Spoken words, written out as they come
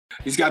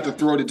He's got the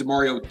throw to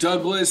Demario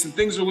Douglas, and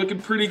things are looking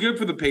pretty good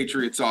for the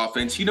Patriots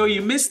offense.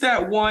 You miss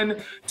that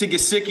one to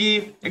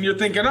Gesicki, and you're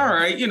thinking, all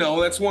right,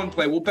 that's one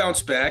play. We'll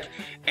bounce back.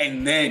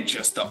 And then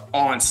just the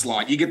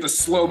onslaught. You get the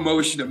slow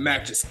motion of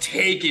Mac just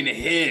taking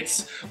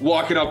hits,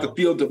 walking off the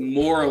field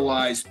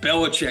demoralized.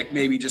 Belichick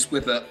maybe just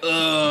with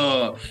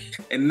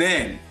And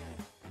then,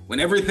 when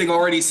everything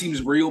already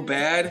seems real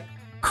bad,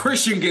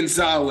 Christian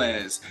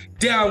Gonzalez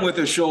down with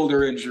a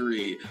shoulder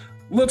injury.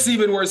 Looks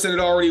even worse than it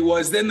already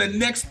was. Then the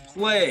next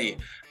play,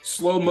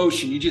 slow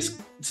motion. You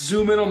just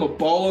zoom in on the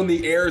ball in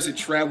the air as it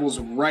travels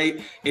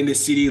right into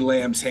CeeDee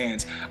Lamb's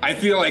hands. I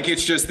feel like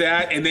it's just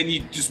that, and then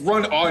you just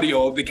run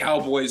audio of the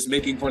Cowboys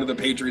making fun of the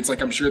Patriots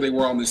like I'm sure they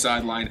were on the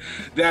sideline.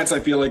 That's, I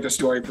feel like, the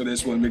story for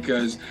this one,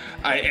 because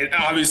and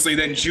obviously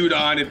then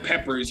Judon and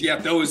Peppers,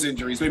 those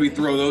injuries, maybe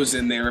throw those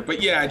in there.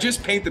 But yeah,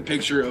 just paint the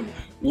picture of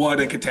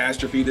what a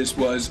catastrophe this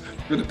was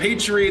for the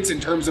Patriots in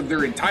terms of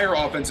their entire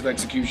offensive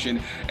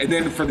execution, and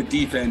then for the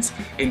defense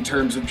in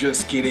terms of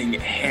just getting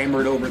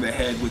hammered over the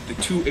head with the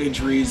two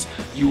injuries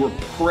you were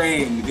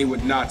praying they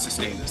would not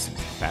sustain this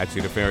season. Pat's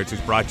Interference is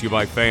brought to you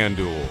by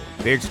FanDuel,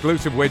 the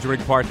exclusive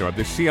wagering partner of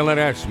the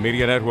CLNS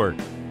Media Network.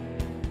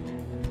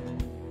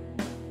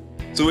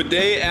 So a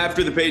day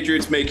after the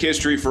Patriots make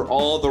history for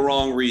all the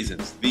wrong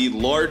reasons, the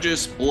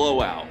largest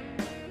blowout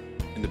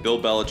in the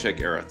Bill Belichick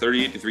era,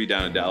 38-3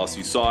 down in Dallas.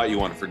 You saw it, you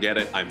want to forget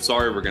it. I'm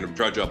sorry, we're going to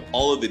drudge up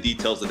all of the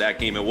details of that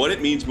game and what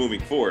it means moving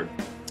forward.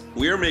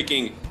 We are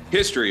making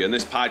history on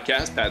this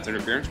podcast, Pat's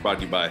Interference, brought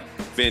to you by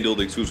FanDuel,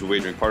 the exclusive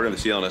wagering partner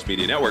of the CLNS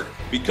Media Network,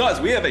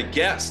 because we have a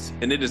guest,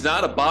 and it is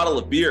not a bottle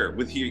of beer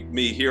with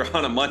me here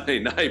on a Monday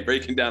night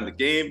breaking down the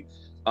game.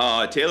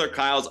 Taylor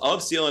Kyles of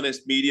CLNS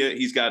Media.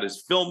 He's got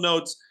his film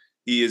notes.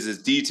 He is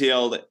as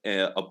detailed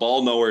a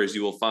ball knower as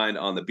you will find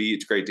on the beat.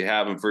 It's great to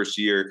have him first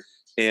year.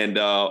 And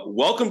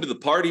welcome to the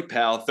party,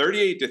 pal.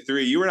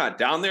 38-3. You were not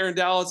down there in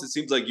Dallas. It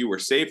seems like you were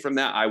safe from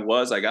that. I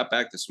was. I got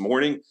back this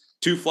morning.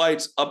 2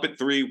 flights, up at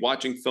 3,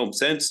 watching film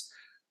since.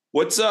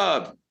 What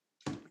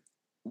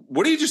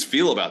do you just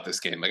feel about this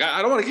game? Like,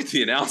 I don't want to get to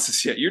the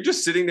analysis yet. You're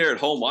just sitting there at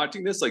home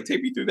watching this. Like,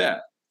 take me through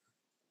that.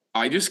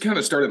 I just kind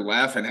of started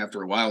laughing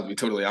after a while, to be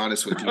totally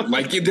honest with you.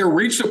 Like, there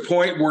reached a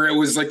point where it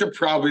was like, they're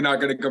probably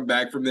not going to come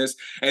back from this.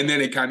 And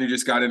then it kind of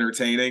just got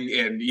entertaining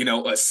in,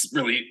 a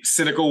really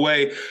cynical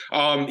way.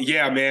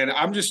 Yeah, man,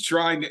 I'm just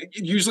trying.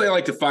 Usually I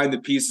like to find the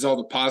pieces, all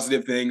the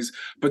positive things.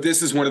 But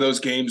this is one of those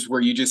games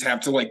where you just have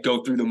to like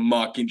go through the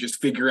muck and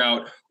just figure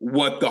out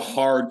what the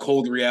hard,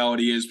 cold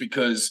reality is,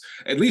 because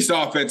at least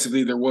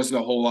offensively, there wasn't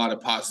a whole lot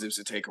of positives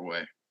to take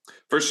away.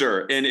 For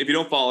sure. And if you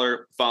don't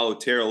follow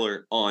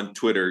Taylor on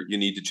Twitter, you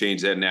need to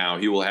change that now.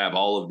 He will have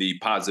all of the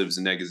positives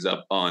and negatives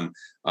up on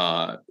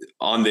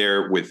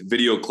there with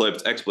video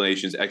clips,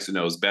 explanations, X and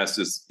O's, best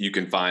as you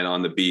can find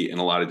on the beat in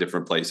a lot of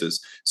different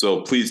places.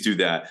 So please do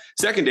that.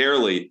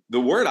 Secondarily,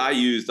 the word I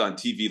used on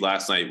TV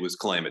last night was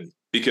calamity,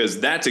 because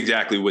that's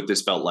exactly what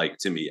this felt like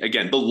to me.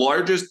 Again, the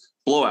largest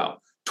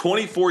blowout,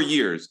 24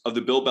 years of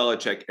the Bill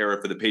Belichick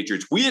era for the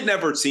Patriots. We had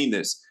never seen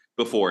this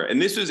before. And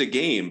this was a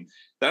game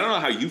I don't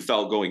know how you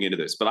felt going into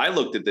this, but I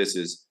looked at this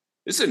as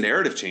this is a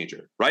narrative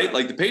changer, right?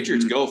 Like the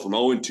Patriots go from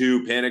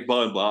 0-2, panic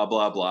button, blah,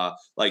 blah, blah.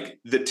 Like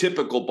the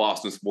typical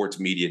Boston sports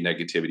media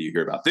negativity you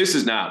hear about. This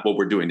is not what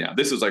we're doing now.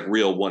 This is like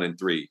real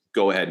 1-3.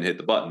 Go ahead and hit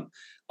the button.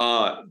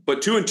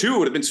 But 2-2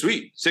 would have been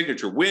sweet.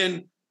 Signature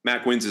win.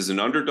 Mac wins as an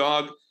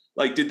underdog.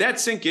 Like, did that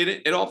sink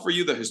in at all for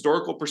you, the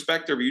historical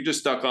perspective? Or are you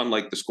just stuck on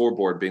like the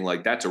scoreboard being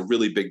like, that's a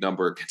really big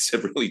number against a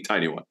really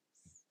tiny one?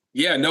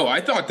 Yeah, no,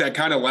 I thought that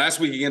kind of last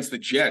week against the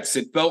Jets,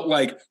 it felt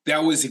like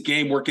that was a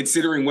game where,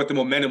 considering what the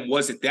momentum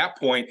was at that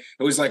point,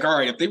 it was like, all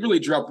right, if they really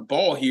drop the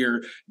ball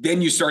here,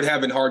 then you start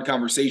having hard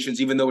conversations,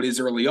 even though it is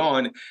early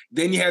on.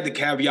 Then you had the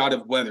caveat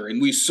of weather.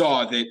 And we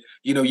saw that,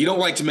 you don't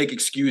like to make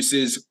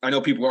excuses. I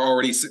know people are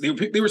already,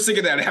 they were sick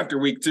of that after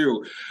week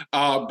 2.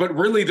 But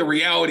really the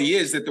reality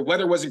is that the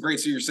weather wasn't great.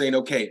 So you're saying,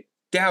 okay,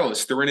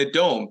 Dallas, they're in a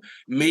dome.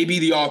 Maybe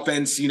the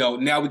offense,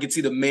 now we can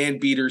see the man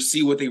beaters,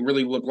 see what they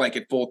really look like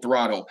at full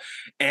throttle.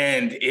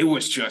 And it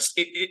was just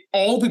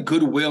all the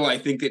goodwill, I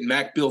think, that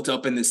Mac built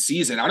up in this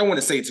season. I don't want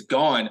to say it's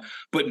gone,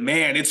 but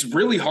man, it's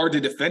really hard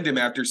to defend him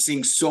after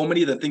seeing so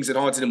many of the things that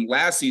haunted him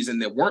last season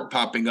that weren't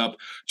popping up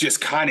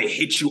just kind of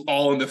hit you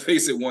all in the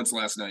face at once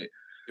last night.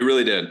 It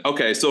really did.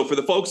 Okay, so for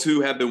the folks who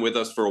have been with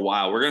us for a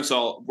while, we're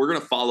gonna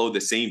follow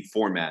the same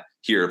format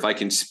here. If I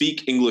can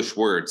speak English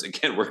words,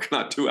 again, working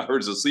on 2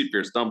 hours of sleep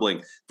here,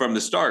 stumbling from the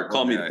start.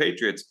 Call me the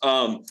Patriots.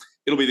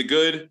 It'll be the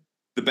good,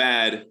 the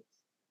bad.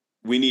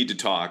 We need to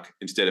talk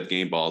instead of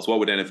game balls. What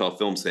would NFL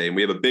Film say? And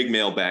we have a big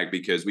mailbag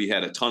because we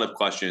had a ton of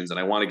questions, and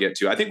I want to get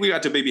to. I think we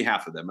got to maybe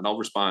half of them, and I'll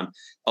respond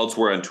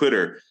elsewhere on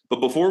Twitter. But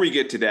before we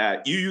get to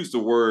that, you used a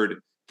word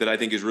that I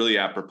think is really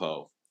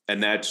apropos,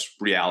 and that's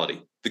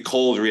reality. The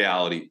cold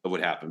reality of what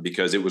happened,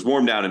 because it was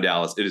warm down in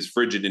Dallas. It is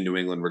frigid in New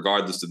England,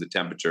 regardless of the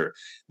temperature,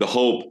 the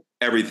hope,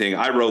 everything.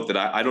 I wrote that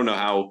I don't know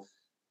how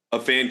a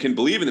fan can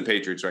believe in the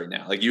Patriots right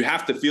now. Like, you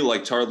have to feel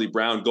like Charlie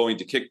Brown going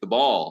to kick the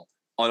ball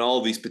on all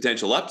these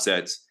potential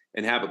upsets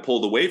and have it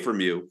pulled away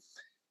from you.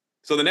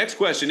 So the next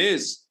question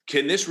is,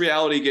 can this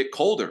reality get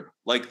colder?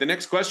 Like, the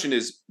next question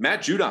is,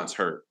 Matt Judon's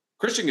hurt.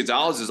 Christian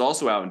Gonzalez is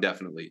also out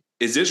indefinitely.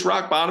 Is this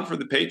rock bottom for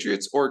the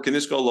Patriots, or can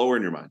this go lower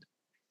in your mind?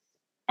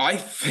 I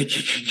think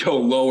it could go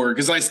lower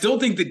because I still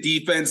think the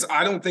defense,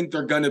 I don't think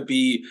they're going to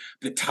be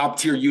the top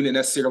tier unit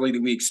necessarily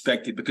that we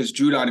expected, because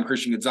Judon and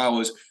Christian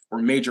Gonzalez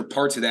were major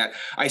parts of that.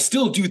 I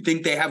still do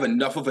think they have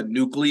enough of a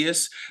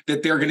nucleus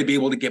that they're going to be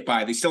able to get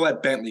by. They still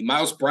have Bentley.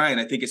 Miles Bryant,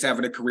 I think, is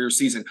having a career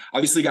season.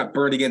 Obviously got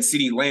burned against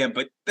CeeDee Lamb,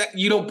 but that,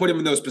 you don't put him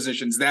in those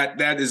positions.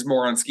 That is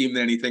more on scheme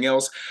than anything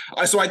else.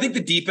 So I think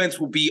the defense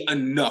will be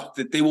enough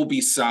that they will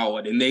be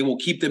solid and they will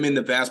keep them in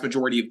the vast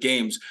majority of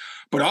games.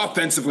 But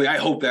offensively, I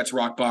hope that's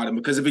rock bottom,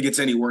 because if it gets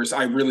any worse,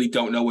 I really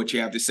don't know what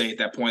you have to say at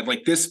that point.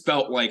 Like, this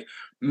felt like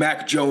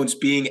Mac Jones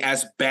being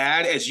as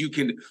bad as you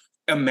can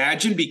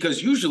imagine,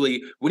 because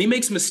usually when he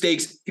makes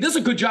mistakes, he does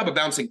a good job of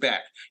bouncing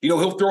back. You know,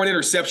 he'll throw an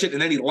interception and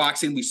then he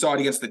locks in. We saw it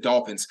against the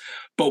Dolphins,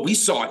 but we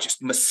saw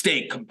just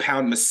mistake,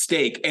 compound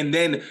mistake, and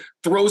then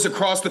throws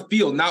across the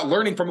field, not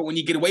learning from it when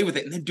you get away with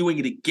it, and then doing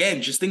it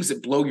again, just things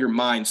that blow your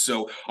mind.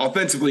 So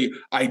offensively,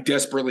 I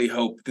desperately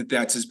hope that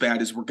that's as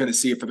bad as we're going to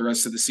see it for the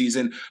rest of the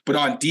season. But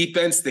on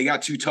defense, they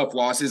got 2 tough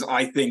losses.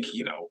 I think,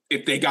 you know,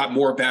 if they got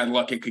more bad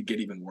luck, it could get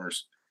even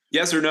worse.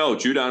 Yes or no?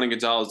 Judon and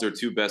Gonzalez are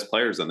 2 best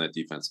players on that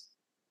defense.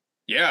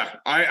 Yeah,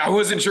 I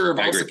wasn't sure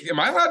if am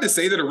I allowed to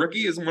say that a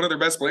rookie is one of their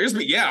best players?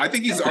 But yeah, I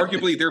think he's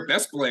arguably their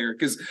best player,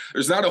 because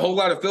there's not a whole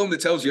lot of film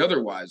that tells you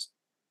otherwise.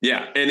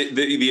 Yeah, and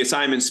the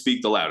assignments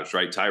speak the loudest,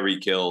 right?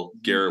 Tyreek Hill,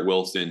 Garrett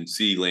Wilson,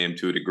 CeeDee Lamb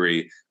to a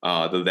degree,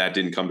 though that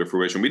didn't come to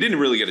fruition. We didn't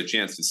really get a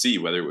chance to see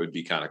whether it would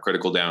be kind of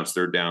critical downs,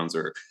 third downs,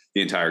 or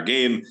the entire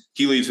game.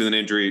 He leaves with an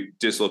injury,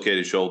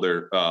 dislocated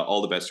shoulder.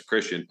 All the best to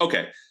Christian.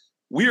 Okay.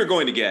 We are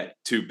going to get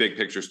to big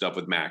picture stuff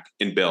with Mac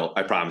and Bill,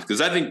 I promise, because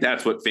I think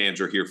that's what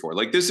fans are here for.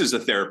 Like, this is a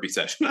therapy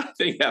session, I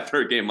think, after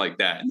a game like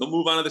that. And they'll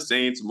move on to the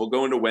Saints, and we'll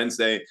go into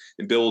Wednesday,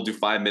 and Bill will do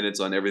 5 minutes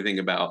on everything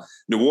about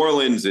New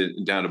Orleans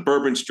and down to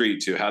Bourbon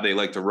Street to how they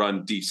like to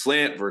run deep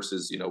slant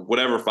versus, you know,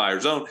 whatever fire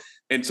zone.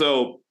 And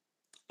so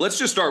let's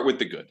just start with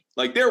the good.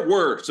 Like, there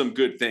were some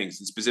good things,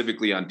 and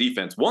specifically on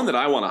defense. One that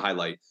I want to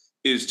highlight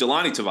is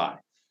Jelani Tavai,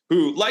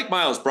 who, like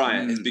Miles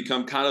Bryant, has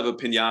become kind of a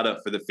pinata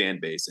for the fan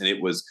base. And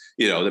it was,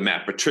 you know, the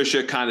Matt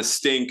Patricia kind of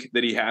stink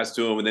that he has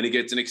to him. And then he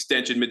gets an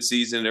extension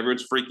midseason and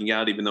everyone's freaking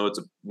out, even though it's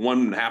a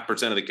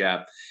 1.5% of the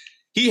cap.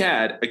 He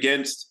had,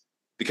 against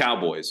the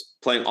Cowboys,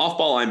 playing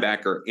off-ball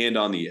linebacker and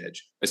on the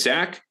edge, a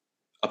sack,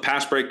 a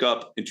pass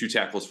breakup, and 2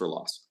 tackles for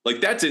loss.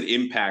 Like, that's an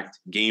impact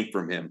game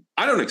from him.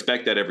 I don't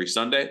expect that every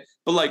Sunday,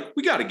 but, like,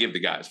 we got to give the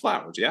guys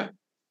flowers, yeah?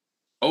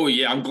 Oh,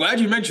 yeah. I'm glad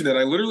you mentioned that.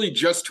 I literally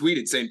just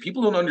tweeted saying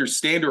people don't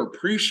understand or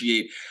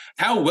appreciate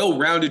how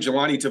well-rounded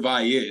Jelani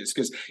Tavai is.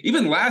 Because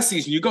even last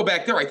season, you go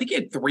back there, I think he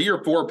had 3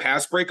 or 4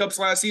 pass breakups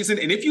last season.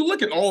 And if you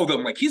look at all of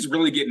them, like, he's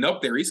really getting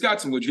up there. He's got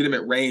some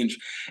legitimate range.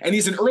 And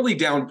he's an early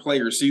down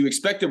player. So you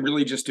expect him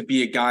really just to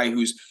be a guy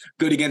who's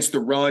good against the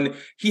run.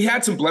 He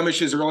had some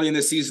blemishes early in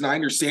the season. I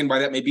understand why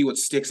that may be what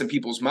sticks in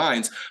people's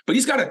minds. But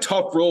he's got a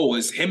tough role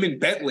as him and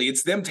Bentley.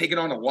 It's them taking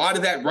on a lot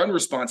of that run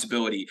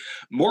responsibility.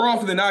 More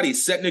often than not,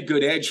 he's setting a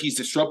good edge. He's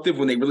disruptive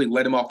when they really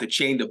let him off the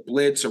chain to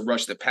blitz or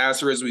rush the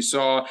passer, as we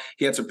saw.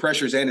 He had some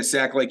pressures and a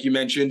sack, like you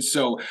mentioned.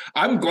 So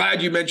I'm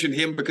glad you mentioned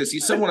him, because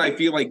he's someone I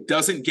feel like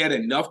doesn't get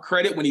enough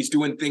credit when he's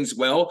doing things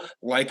well,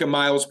 like a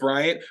Miles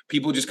Bryant.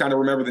 People just kind of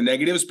remember the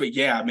negatives. But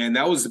yeah, man,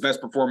 that was the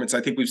best performance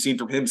I think we've seen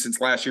from him since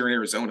last year in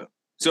Arizona.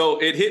 So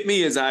it hit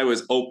me as I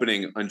was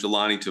opening on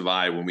Jelani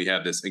Tavai when we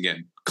have this,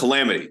 again,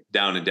 calamity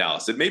down in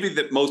Dallas. It may be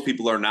that most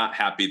people are not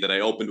happy that I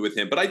opened with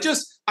him, but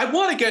I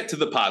want to get to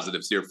the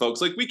positives here,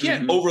 folks. Like, we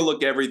can't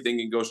overlook everything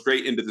and go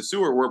straight into the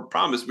sewer. We're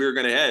promised we were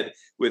going to head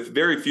with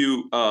very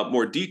few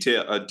more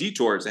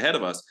detours ahead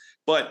of us.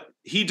 But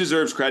he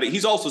deserves credit.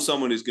 He's also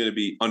someone who's going to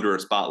be under a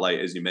spotlight,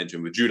 as you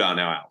mentioned, with Judon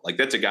now out. Like,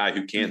 that's a guy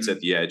who can't set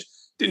the edge.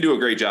 Didn't do a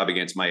great job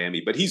against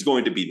Miami, but he's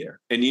going to be there.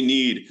 And you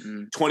need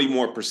 20%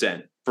 more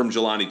from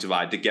Jelani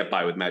Tavai to get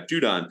by with Matt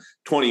Judon,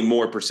 20%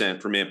 more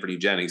from Anthony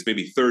Jennings,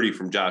 maybe 30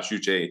 from Josh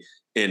Uche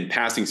in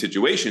passing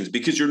situations,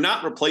 because you're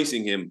not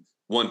replacing him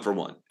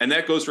 1-for-1. And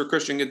that goes for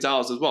Christian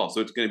Gonzalez as well. So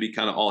it's going to be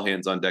kind of all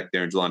hands on deck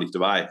there. And Jelani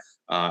Tavai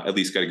at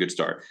least got a good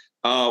start.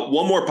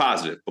 One more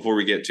positive before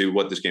we get to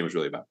what this game was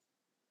really about.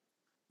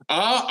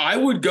 I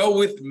would go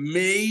with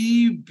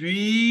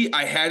maybe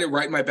I had it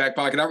right in my back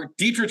pocket.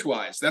 Dietrich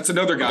Wise. That's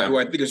another guy who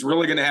I think is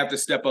really going to have to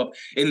step up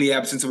in the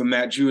absence of a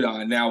Matt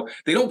Judon. Now,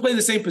 they don't play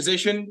the same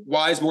position.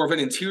 Wise, more of an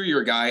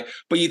interior guy.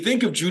 But you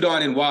think of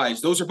Judon and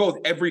Wise, those are both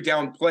every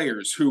down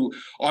players who,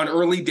 on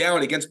early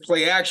down against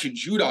play action,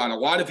 Judon, a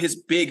lot of his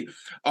big,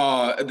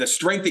 the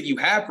strength that you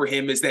have for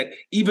him is that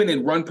even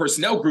in run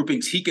personnel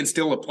groupings, he can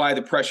still apply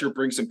the pressure,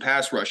 bring some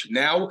pass rush.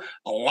 Now,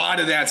 a lot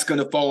of that's going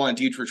to fall on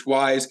Dietrich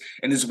Wise.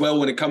 And as well,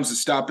 when it comes to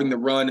stopping the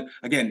run.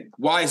 Again,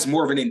 Wise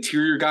more of an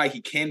interior guy. He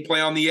can play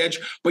on the edge,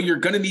 but you're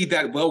going to need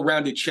that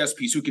well-rounded chess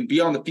piece who can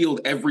be on the field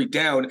every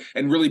down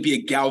and really be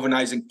a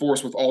galvanizing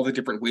force with all the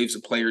different waves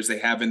of players they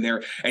have in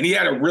there. And he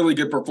had a really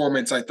good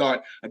performance, I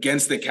thought,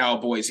 against the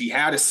Cowboys. He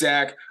had a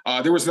sack.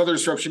 There was another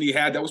disruption he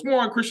had that was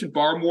more on Christian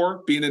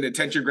Barmore, being an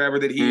attention grabber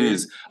that he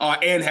is,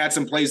 and had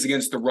some plays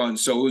against the run.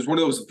 So it was one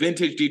of those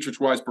vintage Dietrich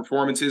Wise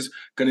performances.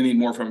 Going to need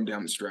more from him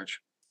down the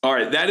stretch. All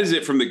right, that is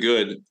it from the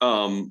good.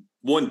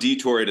 One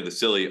detour to the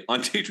silly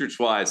on Dietrich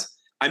Wise.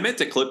 I meant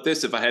to clip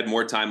this if I had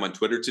more time on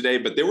Twitter today,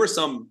 but there were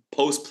some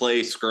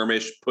post-play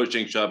skirmish,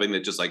 pushing, shoving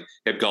that just like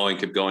kept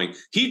going.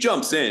 He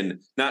jumps in,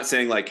 not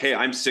saying like, hey,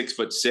 I'm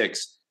 6'6"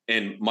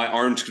 and my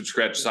arms could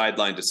stretch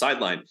sideline to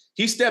sideline.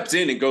 He steps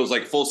in and goes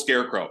like full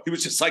scarecrow. He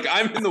was just like,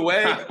 I'm in the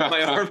way.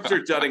 My arms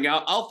are jutting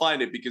out. I'll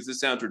find it because this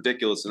sounds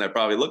ridiculous. And I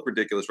probably look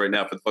ridiculous right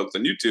now for the folks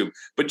on YouTube,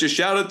 but just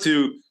shout out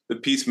to the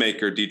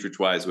peacemaker, Dietrich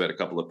Wise, who had a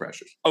couple of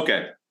pressures.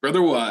 Okay.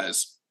 Brother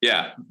Wise.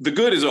 Yeah. The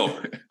good is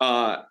over.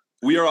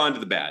 We are on to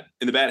the bad,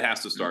 and the bad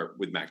has to start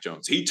with Mac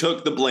Jones. He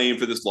took the blame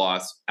for this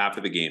loss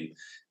after the game,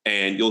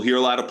 and you'll hear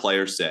a lot of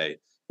players say,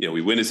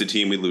 we win as a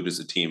team, we lose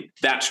as a team.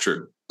 That's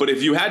true. But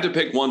if you had to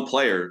pick one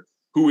player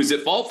who is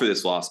at fault for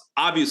this loss,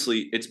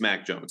 obviously it's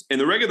Mac Jones. And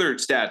the regular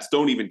stats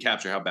don't even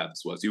capture how bad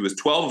this was. He was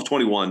 12 of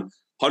 21,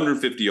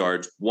 150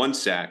 yards, 1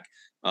 sack,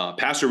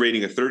 passer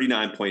rating of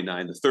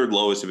 39.9, the third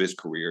lowest of his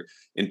career,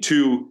 and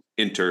 2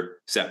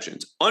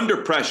 interceptions. Under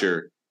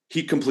pressure,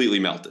 he completely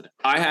melted.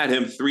 I had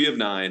him 3 of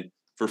 9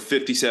 for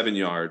 57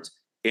 yards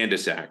and a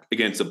sack.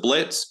 Against the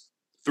blitz,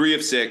 3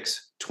 of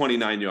 6,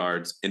 29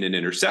 yards and an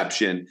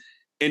interception.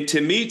 And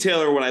to me,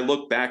 Taylor, when I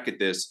look back at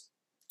this,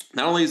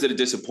 not only is it a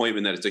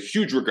disappointment that it's a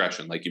huge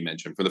regression, like you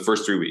mentioned, for the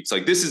first 3 weeks.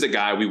 Like, this is a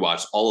guy we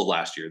watched all of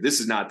last year. This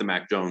is not the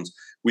Mac Jones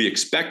we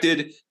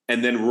expected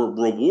and then were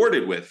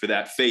rewarded with for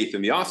that faith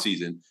in the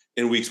offseason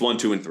in weeks 1,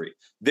 2, and 3.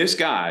 This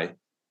guy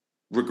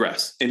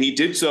regress. And he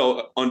did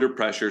so under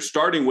pressure,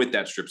 starting with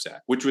that strip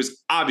sack, which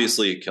was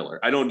obviously a killer.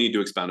 I don't need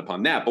to expound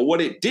upon that. But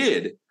what it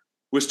did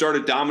was start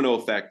a domino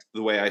effect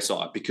the way I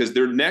saw it, because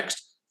their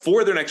next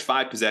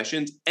 5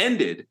 possessions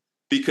ended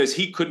because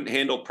he couldn't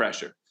handle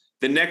pressure.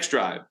 The next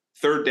drive,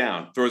 3rd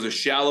down, throws a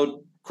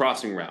shallow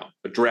crossing route,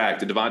 a drag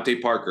to Devontae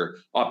Parker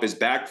off his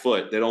back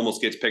foot that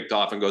almost gets picked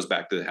off and goes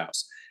back to the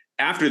house.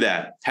 After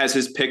that, has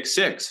his pick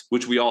 6,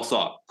 which we all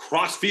saw,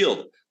 cross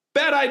field.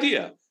 Bad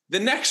idea. The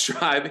next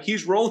drive,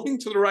 he's rolling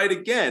to the right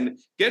again,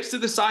 gets to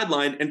the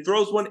sideline, and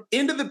throws one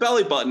into the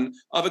belly button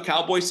of a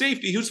Cowboy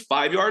safety who's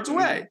 5 yards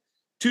away.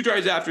 2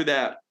 drives after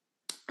that,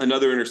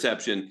 another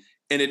interception.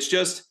 And it's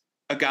just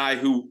a guy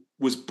who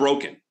was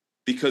broken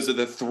because of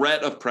the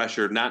threat of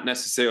pressure, not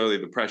necessarily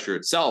the pressure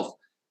itself.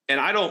 And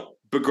I don't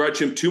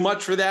begrudge him too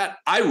much for that.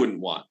 I wouldn't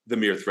want the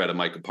mere threat of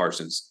Micah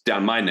Parsons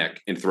down my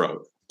neck and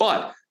throat.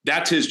 But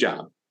that's his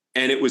job.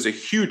 And it was a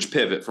huge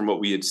pivot from what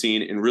we had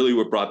seen, and really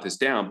what brought this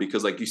down,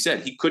 because like you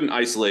said, he couldn't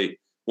isolate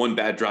one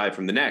bad drive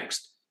from the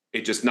next.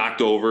 It just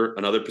knocked over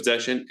another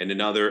possession and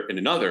another and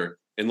another.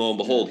 And lo and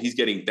behold, he's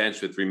getting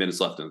benched with 3 minutes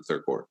left in the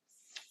third quarter.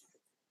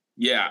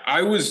 Yeah,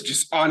 I was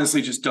just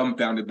honestly just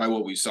dumbfounded by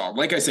what we saw.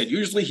 Like I said,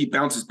 usually he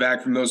bounces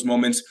back from those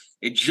moments.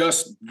 It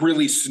just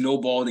really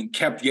snowballed and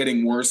kept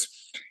getting worse.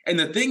 And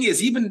the thing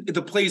is, even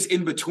the plays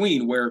in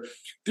between, where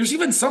there's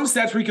even some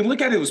stats where you can look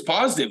at it was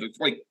positive. It,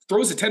 like,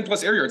 throws a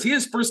 10+ air yards. He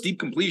has first deep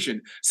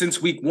completion since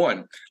week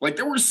 1. Like,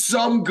 there were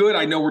some good.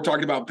 I know we're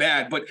talking about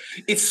bad, but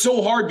it's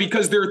so hard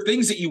because there are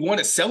things that you want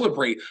to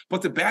celebrate,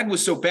 but the bad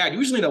was so bad.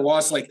 Usually in a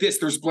loss like this,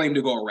 there's blame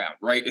to go around,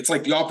 right? It's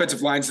like the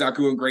offensive line's not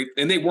going great,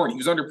 and they weren't. He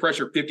was under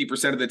pressure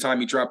 50% of the time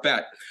he dropped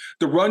back.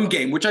 The run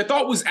game, which I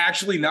thought was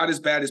actually not as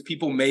bad as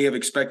people may have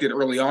expected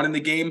early on in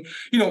the game.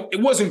 It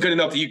wasn't good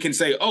enough that you can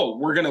say, oh,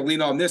 we're going to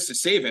lean on this to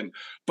save him.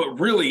 But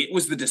really, it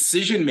was the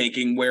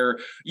decision-making where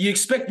you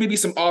expect maybe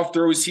some off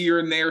throws here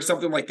and there,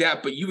 something like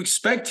that, but you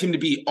expect him to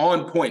be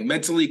on point,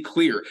 mentally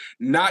clear,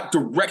 not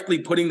directly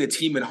putting the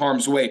team in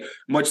harm's way,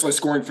 much less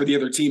scoring for the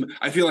other team.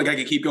 I feel like I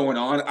could keep going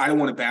on. I don't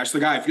want to bash the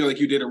guy. I feel like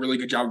you did a really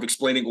good job of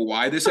explaining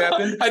why this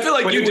happened. I feel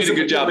like you did a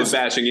good job of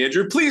bashing,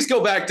 Andrew. Please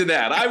go back to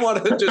that. I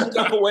want to just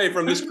step away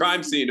from this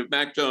crime scene of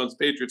Mac Jones,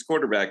 Patriots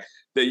quarterback.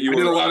 I did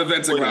a lot of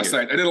venting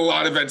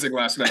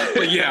last night.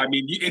 But yeah, I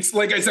mean, it's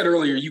like I said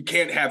earlier, you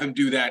can't have him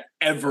do that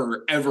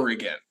ever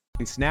again.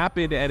 Snap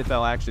into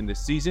NFL action this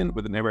season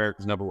with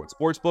America's #1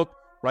 sportsbook.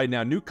 Right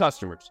now, new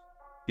customers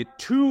get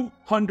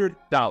 $200.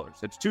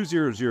 That's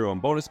 200 in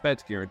bonus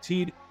bets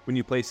guaranteed when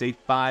you place a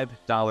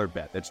 $5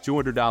 bet. That's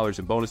 $200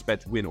 in bonus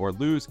bets, win or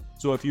lose.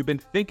 So if you've been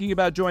thinking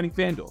about joining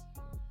FanDuel,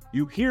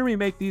 you hear me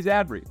make these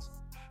ad reads,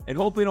 and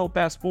hopefully don't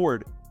fast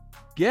forward.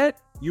 Get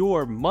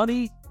your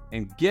money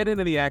and get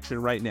into the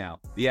action right now.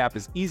 The app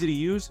is easy to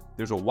use.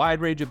 There's a wide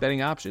range of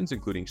betting options,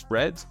 including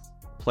spreads,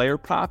 player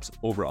props,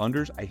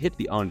 over-unders. I hit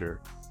the under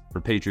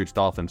for Patriots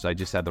Dolphins. I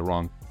just had the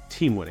wrong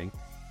team winning,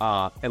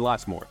 and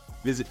lots more.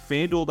 Visit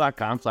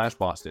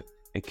FanDuel.com/Boston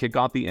and kick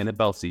off the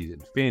NFL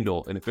season.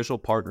 FanDuel, an official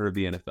partner of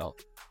the NFL.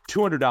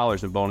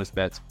 $200 in bonus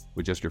bets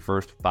with just your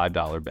first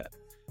 $5 bet.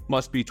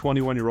 Must be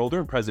 21 or older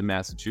and present in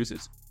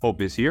Massachusetts.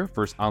 Hope is here.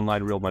 First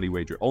online real money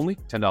wager only.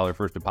 $10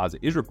 first deposit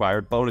is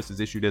required. Bonus is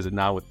issued as a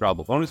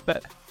non-withdrawable bonus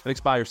bet and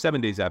expires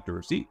 7 days after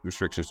receipt.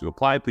 Restrictions to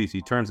apply. Please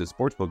see terms at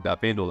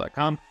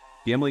sportsbook.fanduel.com.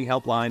 Gambling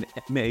helpline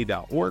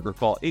ma.org or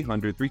call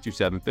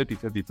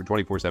 800-327-5050 for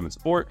 24/7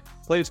 support.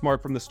 Play it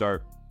smart from the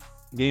start.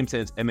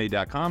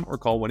 GameSenseMA.com or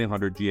call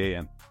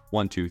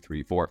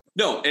 1-800-GAM-1234.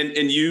 No,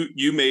 and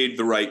you made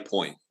the right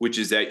point, which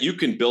is that you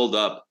can build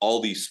up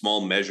all these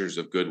small measures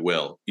of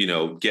goodwill.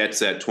 Gets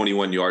that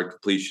 21-yard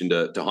completion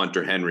to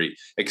Hunter Henry,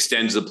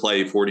 extends the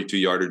play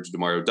 42-yarder to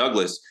Demario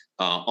Douglas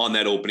on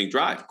that opening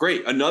drive.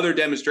 Great. Another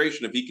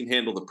demonstration of he can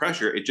handle the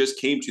pressure. It just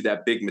came to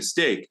that big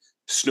mistake,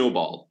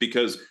 snowballed,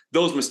 because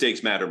those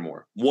mistakes matter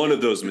more. One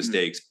of those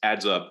mistakes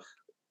adds up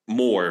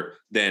more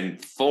than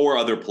 4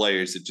 other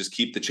players that just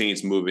keep the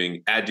chains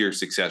moving, add to your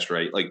success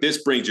rate. Like,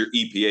 this brings your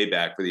EPA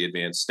back for the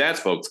advanced stats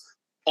folks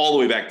all the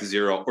way back to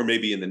 0, or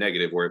maybe in the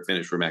negative where it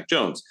finished for Mac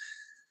Jones.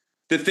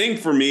 The thing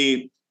for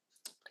me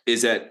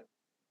is that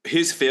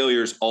his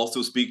failures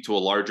also speak to a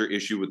larger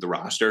issue with the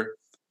roster.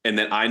 And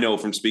that I know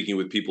from speaking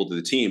with people to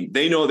the team,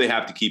 they know they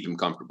have to keep him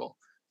comfortable.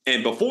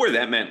 And before,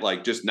 that meant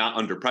like just not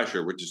under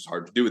pressure, which is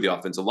hard to do with the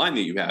offensive line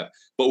that you have,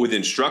 but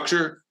within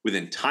structure,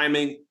 within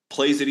timing,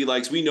 plays that he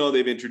likes. We know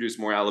they've introduced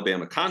more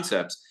Alabama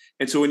concepts.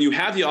 And so when you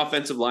have the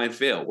offensive line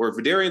fail, where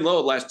Vidarian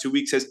Lowe the last 2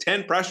 weeks has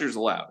 10 pressures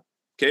allowed,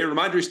 okay,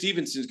 Ramondre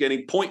Stevenson's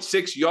getting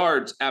 0.6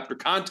 yards after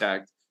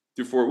contact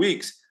through 4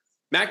 weeks,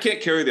 Matt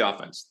can't carry the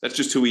offense. That's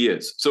just who he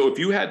is. So if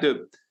you had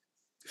to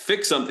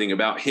fix something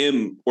about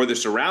him or the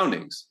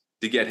surroundings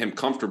to get him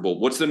comfortable,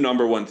 what's the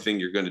number one thing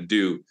you're going to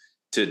do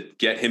to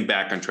get him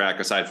back on track,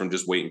 aside from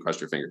just wait and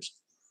cross your fingers?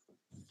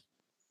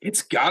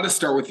 It's got to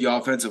start with the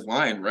offensive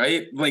line,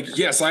 right? Like,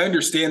 yes, I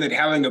understand that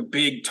having a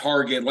big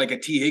target like a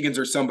T. Higgins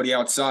or somebody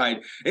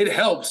outside, it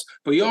helps.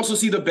 But you also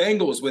see the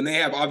Bengals when they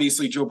have,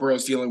 obviously, Joe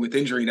Burrow's dealing with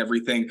injury and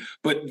everything.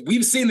 But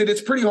we've seen that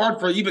it's pretty hard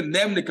for even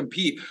them to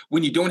compete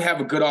when you don't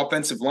have a good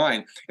offensive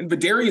line. And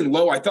Vidarian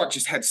Lowe, I thought,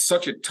 just had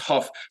such a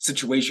tough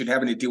situation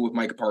having to deal with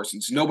Micah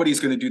Parsons. Nobody's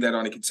going to do that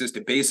on a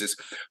consistent basis.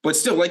 But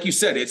still, like you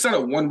said, it's not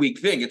a 1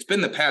 week thing. It's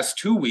been the past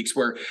 2 weeks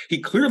where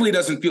he clearly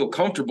doesn't feel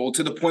comfortable,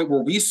 to the point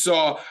where we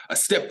saw a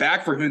step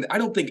back for him that I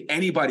don't think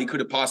anybody could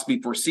have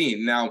possibly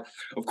foreseen. Now,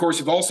 of course,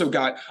 you've also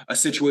got a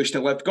situation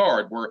at left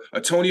guard where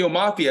Antonio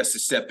Mafi has to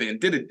step in,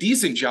 did a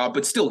decent job,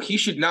 but still, he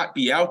should not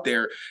be out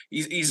there.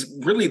 He's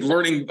really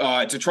learning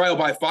to trial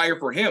by fire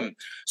for him.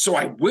 So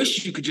I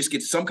wish you could just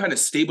get some kind of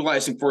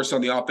stabilizing force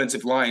on the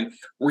offensive line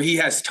where he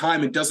has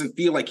time and doesn't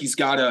feel like he's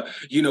got to,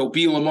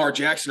 be Lamar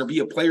Jackson or be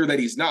a player that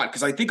he's not.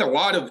 Because I think a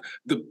lot of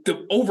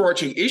the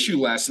overarching issue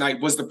last night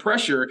was the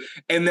pressure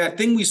and that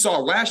thing we saw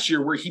last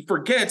year where he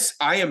forgets,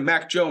 I am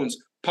Mac Jones,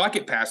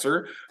 pocket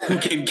passer who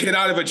can get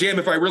out of a jam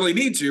if I really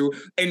need to,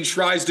 and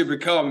tries to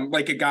become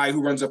like a guy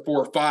who runs a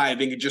 4.5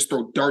 and can just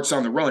throw darts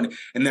on the run.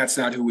 And that's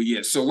not who he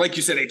is. So like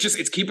you said,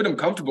 it's keeping him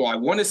comfortable. I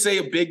want to say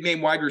a big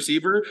name wide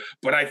receiver,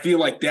 but I feel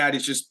like that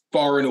is just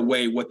far and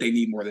away what they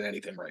need more than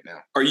anything right now.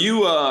 Are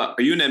you an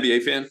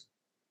NBA fan?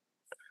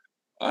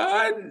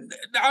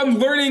 I'm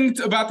learning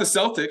about the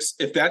Celtics,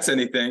 if that's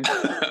anything.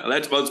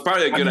 That's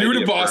probably a good idea. I'm new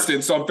to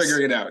Boston, so I'm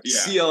figuring it out. Yeah.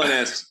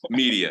 CLNS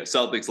Media,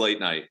 Celtics Late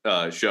Night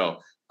show.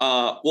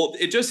 Well,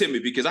 it just hit me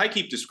because I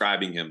keep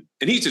describing him,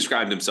 and he's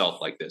described himself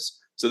like this.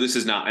 So this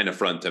is not an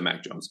affront to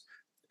Mac Jones,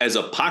 as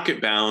a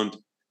pocket-bound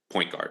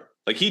point guard.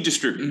 Like, he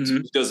distributes,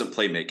 he doesn't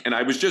play make. And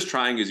I was just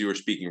trying, as you were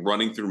speaking,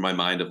 running through my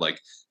mind of like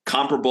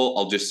comparable,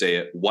 I'll just say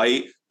it,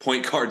 white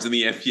point guards in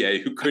the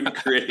NBA who couldn't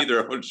create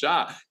their own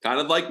shot, kind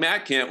of like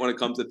Matt can't when it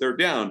comes to third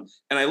down.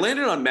 And I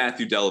landed on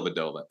Matthew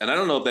Dellavedova. And I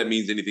don't know if that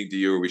means anything to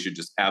you, or we should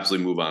just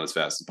absolutely move on as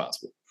fast as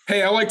possible.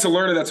 Hey, I like to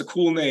learn it. That's a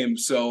cool name,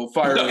 so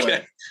fire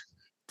away.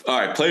 All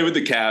right, play with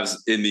the Cavs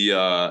in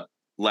the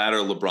latter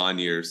LeBron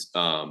years.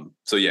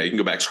 So yeah, you can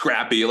go back.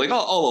 Scrappy, like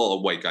all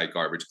the white guy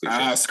garbage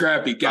cliches.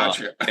 Scrappy,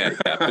 gotcha. Yeah,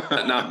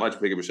 not much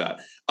big of a shot.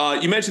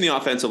 You mentioned the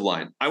offensive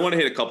line. I want to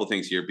hit a couple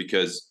things here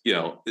because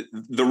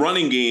the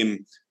running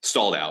game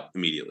stalled out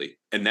immediately,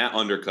 and that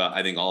undercut,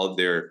 I think, all of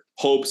their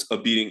hopes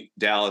of beating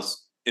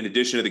Dallas. In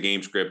addition to the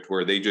game script,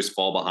 where they just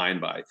fall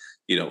behind by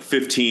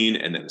 15,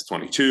 and then it's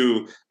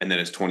 22, and then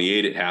it's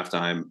 28 at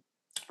halftime,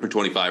 or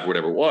 25,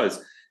 whatever it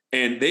was.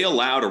 And they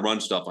allowed a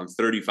run stuff on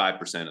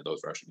 35% of those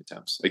rushing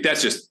attempts. Like,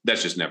 that's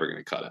just never going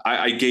to cut it.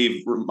 I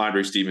gave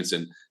Ramondre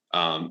Stevenson,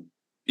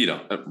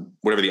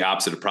 whatever the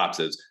opposite of props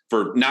is,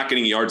 for not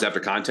getting yards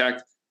after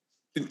contact.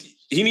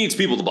 He needs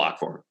people to block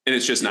for him, and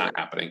it's just not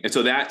happening. And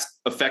so that's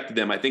affected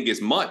them, I think,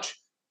 as much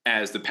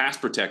as the pass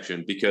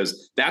protection,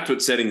 because that's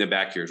what's setting them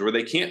back here, is where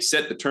they can't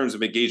set the terms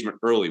of engagement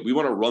early. We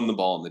want to run the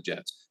ball on the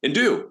Jets and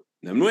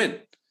then win.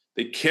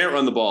 They can't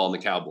run the ball on the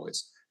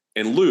Cowboys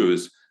and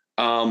lose.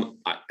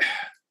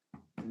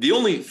 The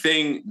only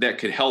thing that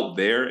could help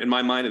there, in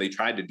my mind, and they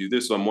tried to do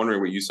this, so I'm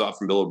wondering what you saw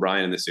from Bill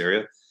O'Brien in this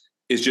area,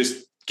 is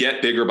just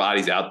get bigger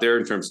bodies out there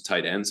in terms of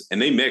tight ends.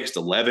 And they mixed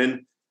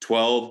 11,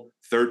 12,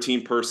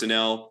 13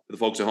 personnel. For the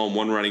folks at home,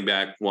 1 running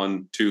back,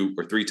 1, 2,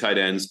 or 3 tight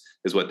ends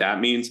is what that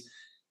means.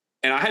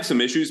 And I have some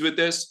issues with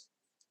this,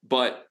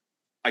 but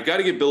I got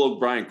to give Bill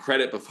O'Brien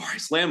credit before I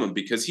slam him,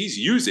 because he's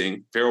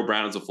using Pharaoh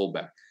Brown as a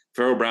fullback,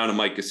 Pharaoh Brown and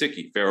Mike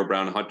Gesicki, Pharaoh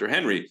Brown and Hunter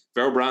Henry,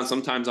 Pharaoh Brown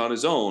sometimes on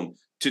his own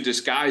to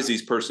disguise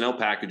these personnel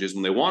packages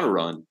when they want to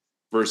run,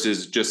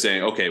 versus just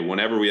saying, okay,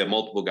 whenever we have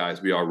multiple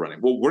guys, we are running.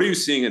 Well, what are you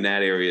seeing in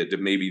that area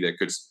that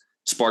could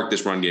spark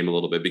this run game a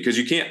little bit? Because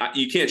you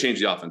can't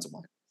change the offensive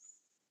line.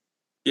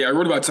 Yeah, I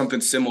wrote about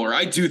something similar.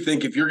 I do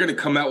think if you're going to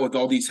come out with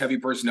all these heavy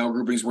personnel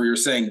groupings where you're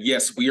saying,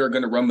 yes, we are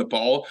going to run the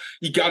ball,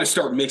 you got to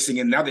start mixing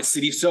in. Now that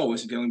City So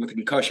is dealing with a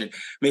concussion,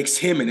 makes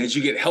him, and as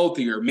you get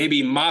healthier,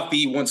 maybe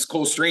Mafi once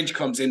Cole Strange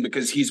comes in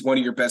because he's one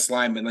of your best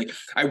linemen. Like,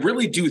 I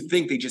really do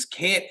think they just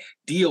can't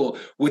deal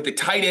with the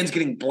tight ends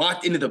getting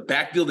blocked into the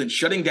backfield and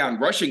shutting down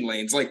rushing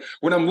lanes. Like,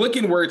 when I'm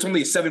looking where it's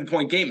only a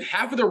 7-point game,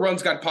 half of the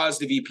runs got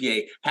positive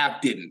EPA, half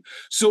didn't.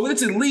 So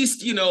it's at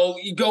least,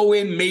 you go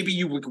in, maybe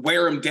you would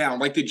wear them down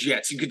like the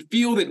Jets. You could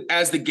feel that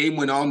as the game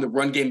went on, the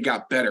run game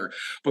got better.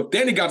 But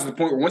then it got to the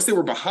point where once they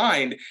were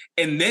behind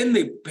and then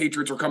the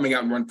Patriots were coming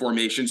out in run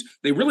formations,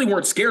 they really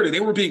weren't scared. They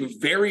were being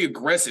very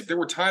aggressive. There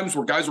were times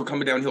where guys were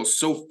coming downhill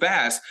so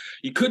fast,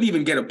 you couldn't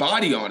even get a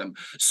body on them.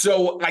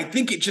 So I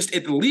think it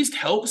at least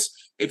helps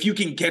if you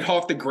can get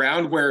off the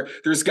ground where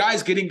there's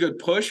guys getting good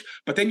push,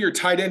 but then your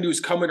tight end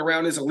who's coming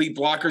around as elite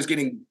blockers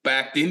getting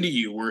backed into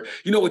you, or,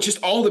 it's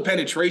just all the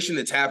penetration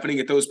that's happening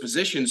at those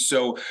positions.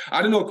 So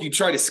I don't know if you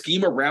try to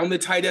scheme around the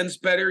tight ends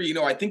better.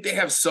 I think they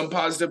have some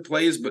positive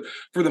plays, but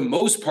for the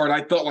most part,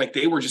 I felt like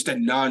they were just a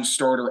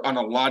non-starter on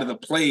a lot of the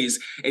plays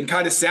and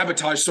kind of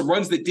sabotaged some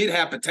runs that did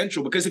have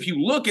potential. Because if you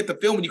look at the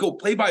film and you go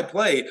play by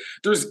play,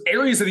 there's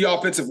areas of the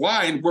offensive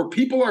line where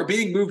people are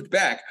being moved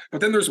back,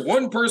 but then there's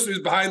one person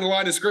who's behind the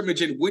line of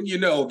scrimmage, and wouldn't you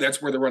know,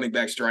 that's where the running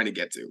back's trying to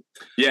get to.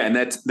 Yeah, and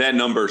that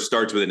number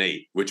starts with an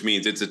 8, which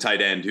means it's a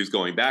tight end who's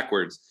going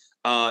backwards.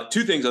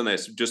 2 things on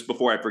this, just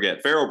before I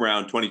forget. Pharaoh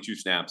Brown, 22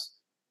 snaps.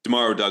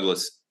 Demario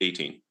Douglas,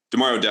 18.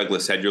 Demario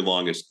Douglas had your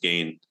longest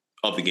gain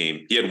of the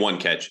game. He had 1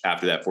 catch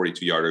after that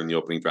 42-yarder in the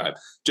opening drive.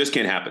 Just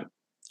can't happen.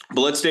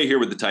 But let's stay here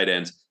with the tight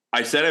ends.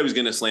 I said I was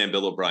going to slam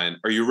Bill O'Brien.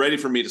 Are you ready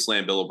for me to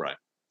slam Bill O'Brien?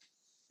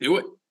 Do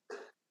it.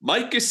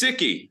 Mike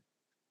Gesicki,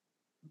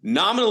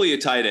 nominally a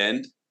tight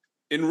end.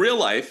 In real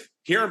life,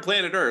 here on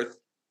planet Earth,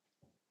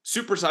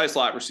 supersized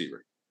slot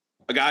receiver,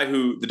 a guy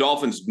who the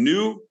Dolphins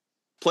knew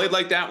played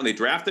like that when they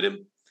drafted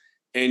him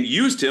and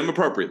used him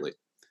appropriately.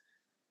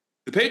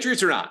 The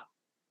Patriots are not.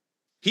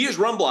 He is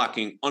run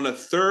blocking on a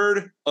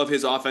third of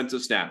his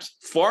offensive snaps,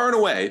 far and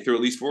away through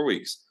at least 4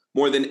 weeks,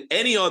 more than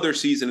any other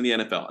season in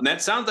the NFL. And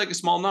that sounds like a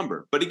small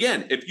number. But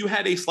again, if you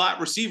had a slot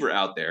receiver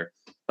out there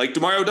like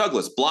Demario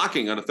Douglas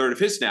blocking on a third of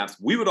his snaps,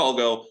 we would all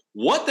go,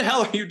 what the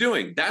hell are you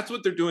doing? That's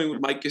what they're doing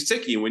with Mike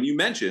Gesicki. And when you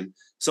mention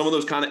some of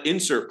those kind of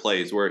insert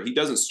plays where he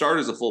doesn't start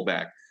as a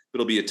fullback, but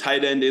it'll be a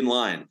tight end in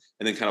line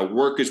and then kind of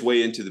work his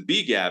way into the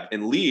B gap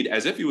and lead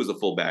as if he was a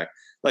fullback.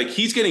 Like,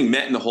 he's getting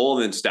met in the hole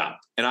and then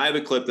stopped. And I have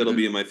a clip that'll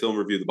be in my film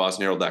review,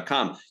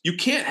 thebostonherald.com. You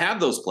can't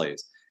have those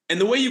plays. And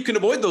the way you can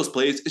avoid those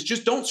plays is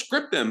just don't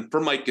script them for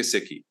Mike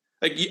Gesicki.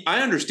 Like,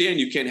 I understand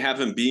you can't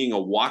have him being a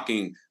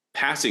walking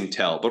passing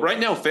tell, but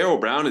right now Pharaoh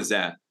Brown is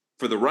that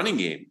for the running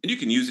game, and you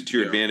can use it to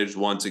your advantage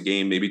once a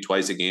game, maybe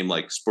twice a game,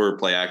 like spur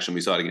play action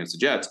we saw it against the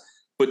Jets.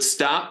 But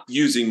stop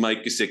using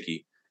Mike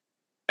Gesicki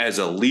as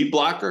a lead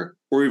blocker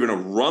or even a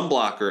run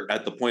blocker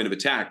at the point of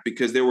attack,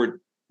 because there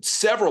were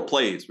several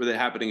plays where that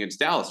happened against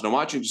Dallas, and I'm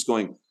watching just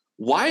going,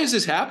 why is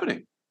this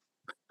happening?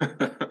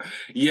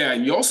 Yeah,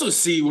 and you also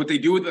see what they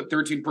do with the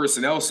 13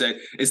 personnel set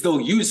is they'll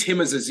use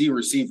him as a Z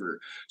receiver.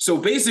 So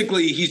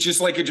basically, he's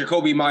just like a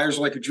Jacoby Myers,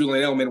 like a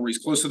Julian Edelman, where he's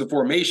close to the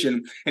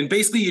formation. And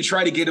basically, you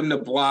try to get him to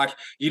block,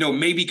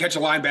 maybe catch a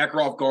linebacker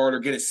off guard or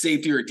get a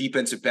safety or a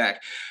defensive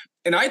back.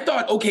 And I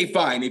thought, okay,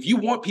 fine. If you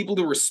want people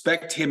to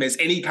respect him as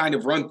any kind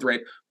of run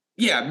threat,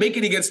 yeah, make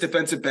it against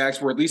defensive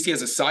backs where at least he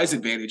has a size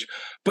advantage.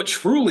 But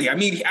truly,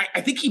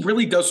 I think he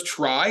really does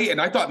try.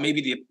 And I thought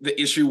maybe the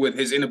issue with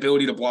his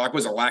inability to block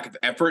was a lack of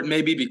effort,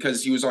 maybe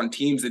because he was on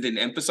teams that didn't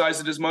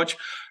emphasize it as much.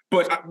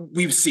 But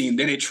we've seen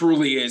that it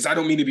truly is. I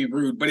don't mean to be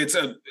rude, but it's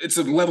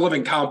a level of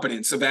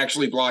incompetence of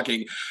actually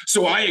blocking.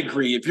 So I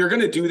agree. If you're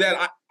going to do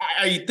that,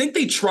 I think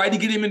they try to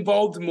get him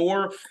involved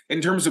more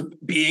in terms of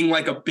being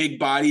like a big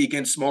body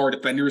against smaller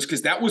defenders,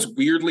 because that was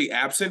weirdly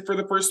absent for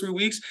the first 3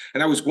 weeks.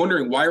 And I was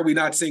wondering, why are we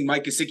not seeing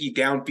Mike Gesicki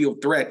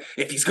downfield threat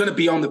if he's going to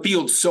be on the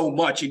field so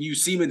much and you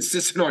seem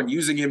insistent on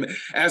using him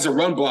as a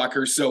run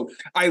blocker? So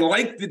I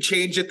like the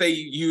change that they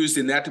used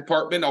in that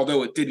department,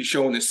 although it didn't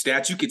show in the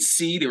stats. You could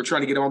see they were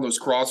trying to get on those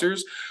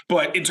crossers.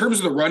 But in terms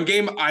of the run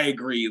game, I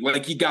agree.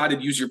 Like, you got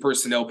to use your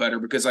personnel better,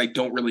 because I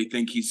don't really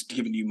think he's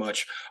giving you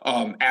much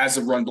as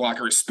a run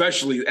blocker,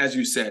 especially, as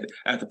you said,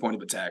 at the point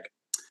of attack.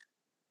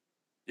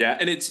 Yeah,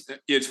 and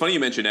it's funny you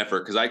mention effort,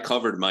 because I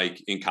covered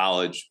Mike in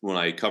college when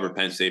I covered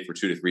Penn State for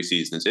 2 to 3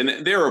 seasons,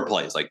 and there are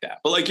plays like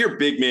that. But like, your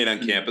big man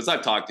on campus,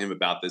 I've talked to him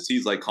about this.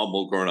 He's like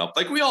humble growing up,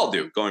 like we all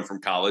do, going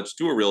from college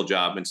to a real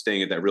job and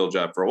staying at that real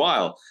job for a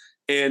while.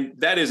 And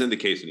that isn't the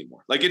case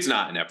anymore. Like, it's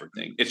not an effort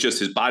thing. It's just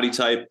his body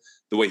type,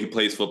 the way he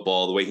plays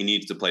football, the way he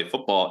needs to play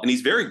football. And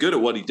he's very good at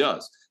what he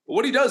does. But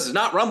what he does is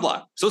not run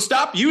block. So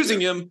stop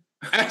using him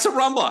as a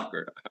run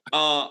blocker.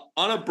 On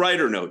a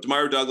brighter note,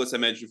 Demario Douglas, I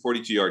mentioned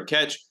 42-yard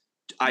catch.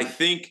 I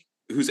think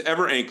whose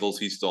ever ankles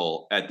he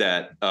stole at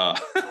that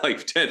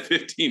like 10,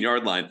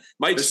 15-yard line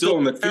might They're still still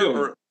in the be there, field.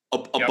 or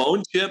a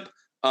bone chip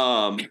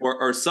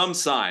or some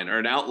sign or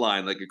an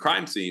outline like a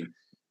crime scene.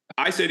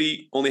 I said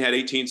he only had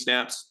 18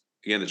 snaps.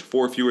 Again, there's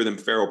 4 fewer than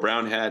Farrell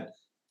Brown had.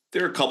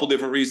 There are a couple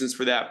different reasons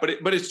for that,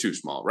 but it's too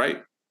small,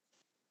 right?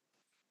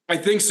 I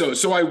think so.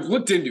 So I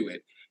looked into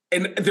it,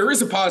 and there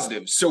is a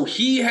positive. So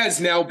he has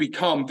now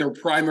become their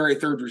primary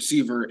third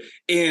receiver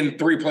in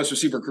 3+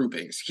 receiver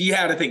groupings. He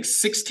had, I think,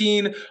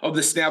 16 of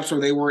the snaps where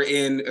they were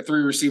in a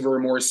 3 receiver or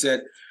more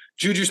set.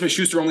 Juju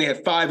Smith-Schuster only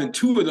had 5, and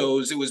 2 of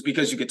those, it was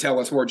because you could tell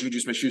it's more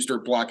Juju Smith-Schuster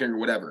blocking or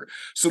whatever.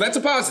 So that's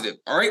a positive.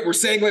 All right. We're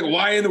saying, like,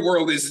 why in the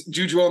world is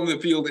Juju on the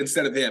field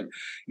instead of him?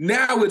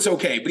 Now it's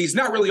okay, but he's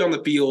not really on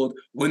the field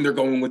when they're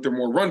going with their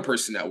more run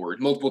personnel, or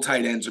multiple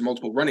tight ends or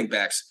multiple running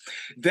backs.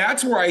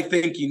 That's where I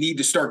think you need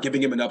to start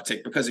giving him an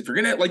uptick, because if you're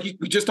going to, like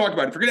we just talked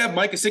about, if you're going to have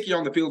Mike Gesicki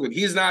on the field when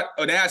he's not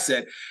an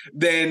asset,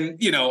 then,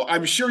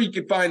 I'm sure you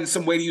could find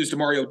some way to use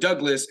Demario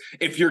Douglas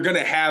if you're going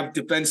to have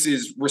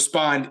defenses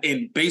respond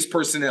in base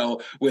personnel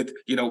with,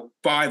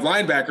 5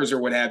 linebackers or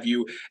what have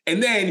you.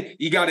 And then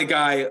you got a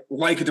guy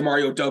like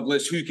Demario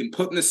Douglas who you can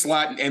put in the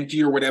slot and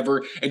empty or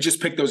whatever and just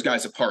pick those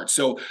guys apart.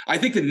 So I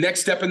think the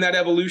next step in that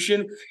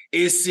evolution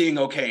is seeing,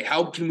 okay,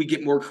 how can we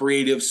get more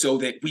creative so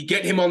that we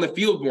get him on the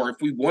field more? If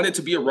we want it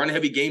to be a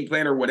run-heavy game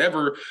plan or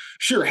whatever,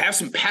 sure, have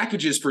some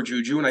packages for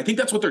Juju. And I think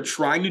that's what they're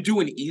trying to do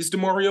and ease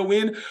Demario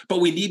in,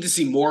 but we need to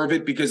see more of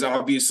it, because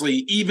obviously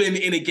even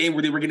in a game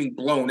where they were getting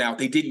blown out,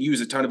 they didn't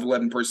use a ton of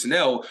 11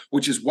 personnel,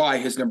 which is why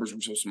his numbers were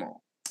so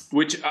small.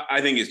 Which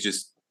I think is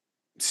just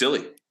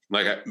silly.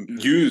 Like,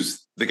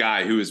 use the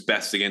guy who is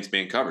best against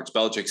man coverage.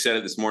 Belichick said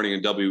it this morning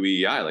in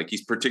WEI. Like,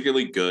 he's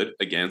particularly good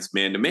against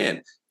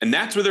man-to-man. And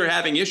that's where they're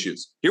having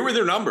issues. Here were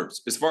their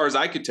numbers, as far as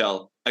I could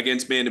tell,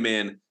 against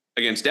man-to-man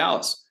against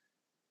Dallas.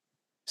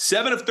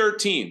 7 of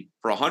 13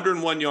 for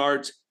 101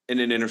 yards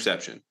and an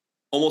interception.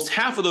 Almost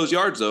half of those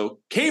yards, though,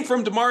 came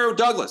from Demario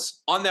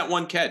Douglas on that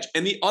one catch.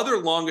 And the other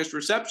longest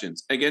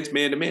receptions against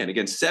man-to-man,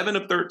 again, 7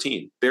 of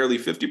 13, barely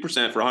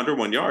 50% for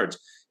 101 yards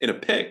in a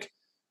pick,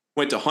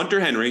 went to Hunter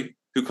Henry,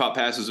 who caught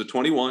passes of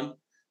 21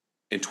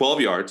 and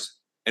 12 yards,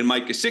 and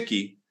Mike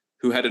Gesicki,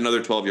 who had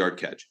another 12-yard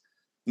catch.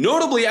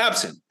 Notably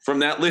absent from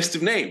that list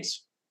of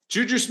names,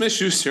 Juju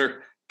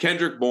Smith-Schuster,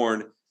 Kendrick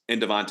Bourne,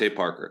 and Devontae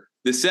Parker.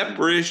 The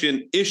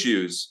separation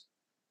issues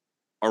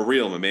are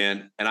real, my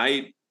man. And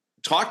I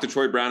talked to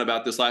Troy Brown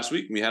about this last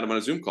week when we had him on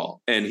a Zoom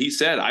call. And he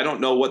said, I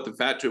don't know what the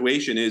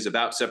infatuation is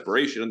about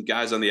separation. The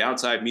guys on the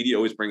outside, media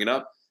always bring it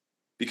up,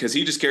 because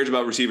he just cares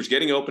about receivers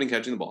getting open and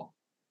catching the ball.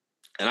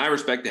 And I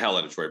respect the hell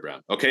out of Troy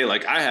Brown. Okay,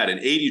 like, I had an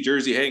 80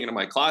 jersey hanging in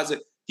my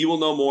closet. He will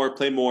know more,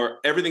 play more,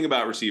 everything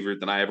about receiver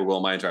than I ever will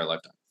in my entire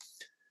lifetime.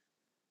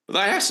 But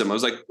I asked him, I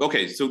was like,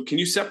 okay, so can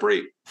you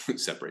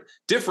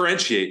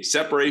differentiate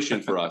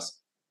separation for us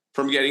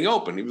from getting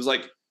open? He was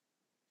like,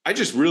 I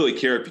just really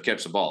care if you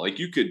catch the ball. Like,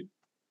 you could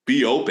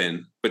be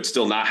open, but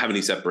still not have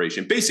any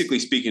separation. Basically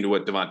speaking to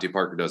what Devontae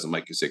Parker does and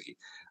Mike Gesicki.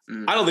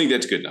 I don't think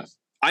that's good enough.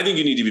 I think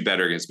you need to be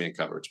better against man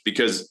coverage,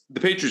 because the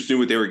Patriots knew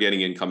what they were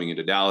getting in coming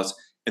into Dallas,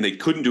 and they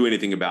couldn't do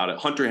anything about it.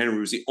 Hunter Henry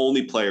was the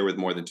only player with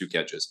more than 2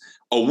 catches.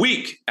 A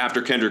week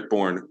after Kendrick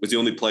Bourne was the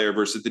only player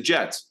versus the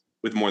Jets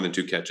with more than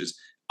 2 catches.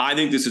 I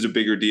think this is a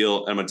bigger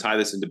deal. And I'm going to tie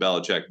this into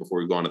Belichick before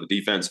we go on to the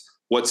defense.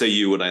 What say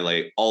you when I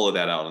lay all of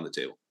that out on the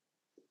table?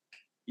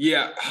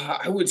 Yeah,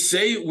 I would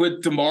say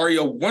with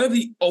Demario, one of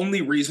the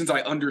only reasons I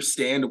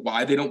understand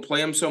why they don't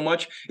play him so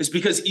much is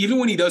because even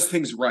when he does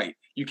things right,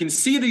 you can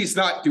see that he's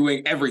not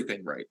doing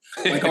everything right.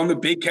 Like on the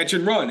big catch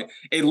and run,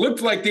 it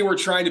looked like they were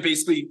trying to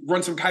basically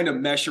run some kind of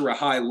mesh or a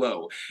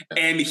high-low.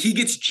 And he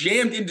gets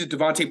jammed into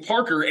Devontae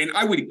Parker, and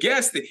I would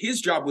guess that his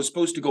job was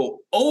supposed to go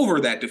over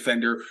that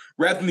defender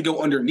rather than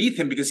go underneath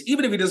him, because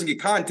even if he doesn't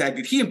get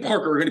contacted, he and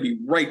Parker are going to be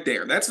right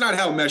there. That's not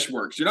how mesh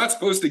works. You're not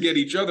supposed to get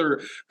each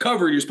other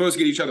covered. You're supposed to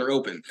get each other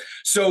open.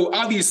 So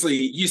obviously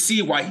you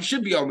see why he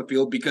should be on the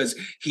field, because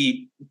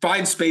he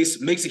finds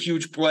space, makes a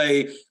huge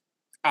play,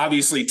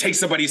 obviously takes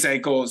somebody's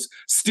ankles,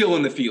 still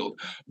in the field.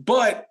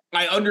 But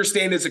I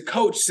understand as a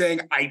coach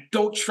saying, I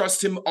don't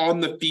trust him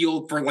on the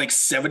field for like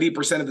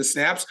 70% of the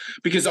snaps,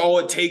 because all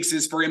it takes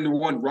is for him to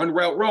run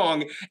route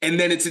wrong, and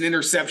then it's an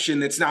interception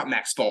that's not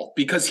Mac's fault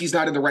because he's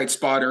not in the right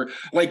spot. Or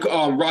like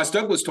Ross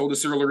Douglas told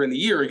us earlier in the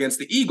year against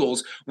the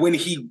Eagles, when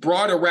he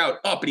brought a route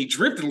up and he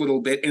drifted a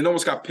little bit and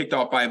almost got picked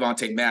off by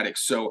Avonte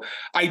Maddox. So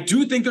I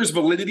do think there's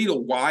validity to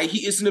why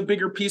he isn't a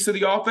bigger piece of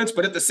the offense,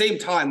 but at the same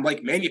time,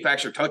 like,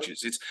 manufacture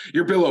touches. It's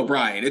your Bill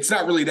O'Brien. It's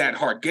not really that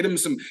hard. Get him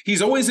some,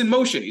 he's always in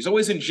motion. He's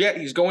always in jet.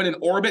 He's going in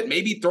orbit.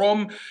 Maybe throw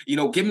him,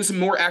 give him some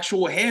more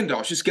actual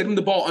handoffs. Just get him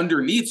the ball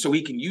underneath so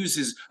he can use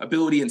his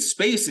ability in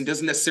space and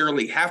doesn't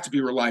necessarily have to be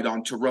relied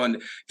on to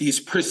run these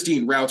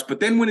pristine routes.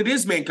 But then when it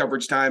is man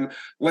coverage time,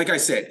 like I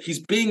said, he's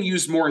being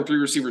used more in 3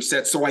 receiver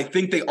sets. So I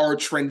think they are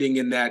trending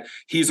in that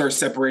he's our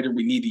separator.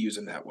 We need to use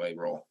him that way,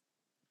 role.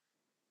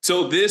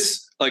 So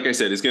this, like I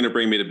said, is going to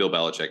bring me to Bill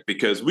Belichick,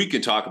 because we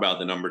can talk about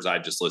the numbers I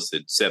just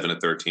listed: 7 of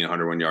 13,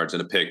 101 yards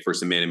and a pick for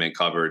some man-to-man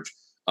coverage.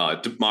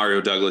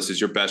 Mario Douglas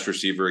is your best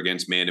receiver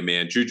against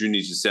man-to-man. Juju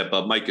needs to step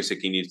up. Mike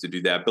Gesicki needs to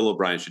do that. Bill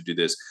O'Brien should do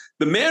this.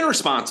 The man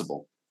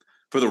responsible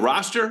for the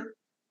roster,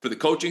 for the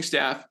coaching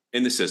staff,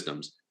 and the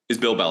systems is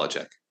Bill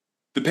Belichick.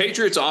 The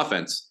Patriots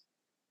offense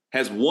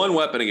has one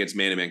weapon against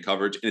man-to-man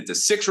coverage, and it's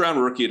a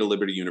 6th-round rookie at a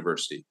Liberty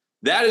University.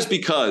 That is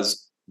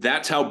because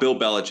that's how Bill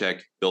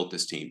Belichick built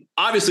this team.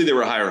 Obviously, there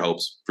were higher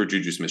hopes for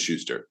Juju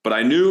Smith-Schuster, but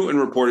I knew and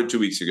reported 2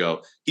 weeks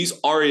ago, he's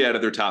already out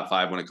of their top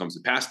 5 when it comes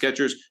to pass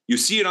catchers. You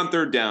see it on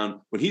 3rd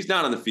down when he's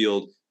not on the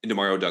field, and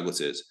Demario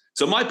Douglas is.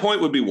 So my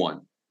point would be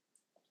one: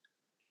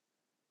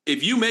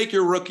 if you make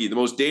your rookie the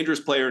most dangerous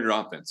player in your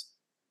offense,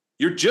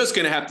 you're just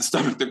going to have to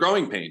stomach the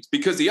growing pains,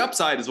 because the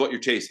upside is what you're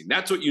chasing.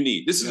 That's what you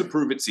need. This is a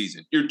prove-it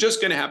season. You're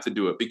just going to have to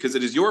do it because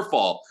it is your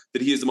fault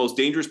that he is the most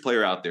dangerous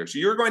player out there. So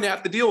you're going to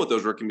have to deal with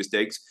those rookie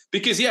mistakes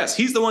because, yes,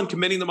 he's the one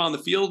committing them on the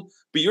field,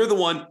 but you're the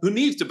one who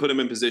needs to put him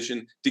in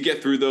position to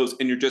get through those,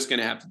 and you're just going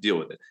to have to deal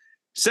with it.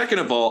 Second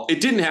of all, it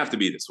didn't have to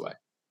be this way.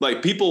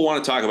 Like, people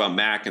want to talk about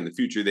Mac and the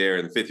future there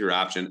and the 5th-year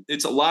option.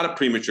 It's a lot of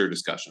premature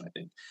discussion, I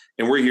think.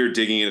 And we're here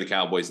digging into the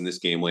Cowboys in this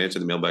game. We'll answer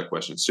the mailbag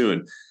question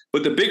soon.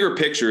 But the bigger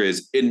picture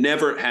is it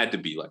never had to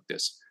be like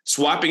this.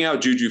 Swapping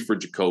out Juju for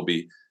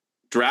Jacoby,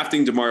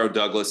 drafting Demario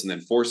Douglas, and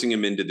then forcing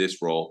him into this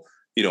role,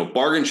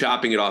 bargain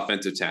shopping at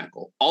offensive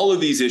tackle. All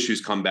of these issues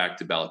come back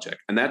to Belichick.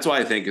 And that's why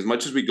I think, as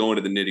much as we go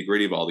into the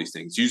nitty-gritty of all these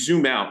things, you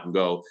zoom out and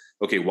go,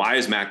 okay, why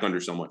is Mac under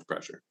so much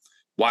pressure?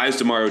 Why is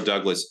Demario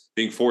Douglas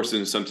being forced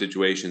into some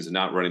situations and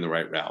not running the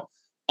right route?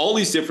 All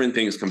these different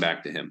things come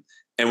back to him.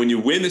 And when you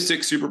win the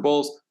 6 Super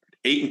Bowls,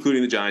 8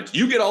 including the Giants,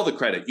 you get all the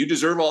credit. You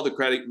deserve all the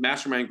credit.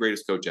 Mastermind,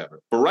 greatest coach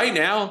ever. But right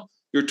now,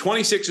 you're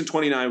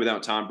 26-29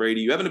 without Tom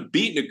Brady. You haven't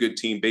beaten a good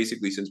team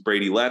basically since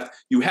Brady left.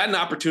 You had an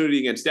opportunity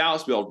against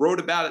Dallas. We all wrote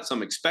about it.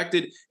 Some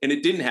expected, and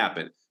it didn't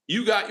happen.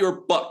 You got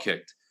your butt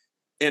kicked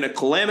in a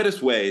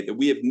calamitous way that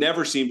we have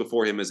never seen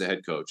before him as a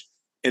head coach.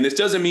 And this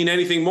doesn't mean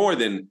anything more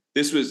than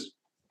this was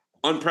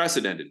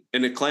unprecedented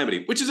and a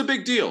calamity, which is a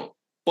big deal.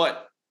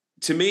 But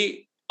to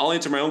me, I'll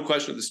answer my own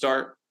question at the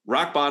start.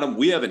 Rock bottom,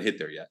 we haven't hit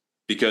there yet,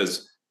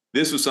 because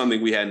this was something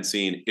we hadn't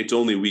seen. It's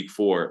only week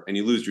 4, and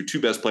you lose your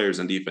 2 best players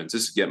on defense.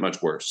 This could get much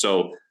worse.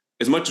 So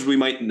as much as we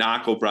might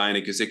knock O'Brien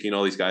and Gesicki and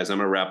all these guys, I'm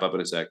going to wrap up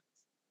in a sec.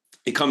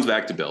 It comes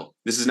back to Bill.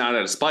 This is not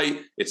out of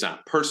spite. It's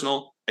not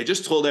personal. I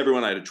just told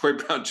everyone I had a Troy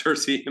Brown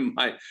jersey in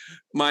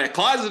my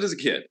closet as a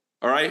kid.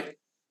 All right.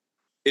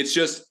 It's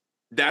just,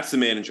 that's the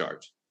man in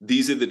charge.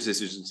 These are the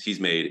decisions he's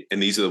made,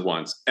 and these are the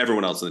ones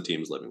everyone else on the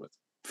team is living with.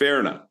 Fair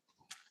enough.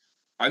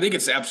 I think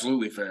it's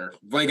absolutely fair.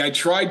 Like, I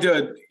tried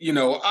to,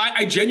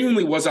 I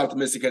genuinely was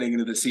optimistic heading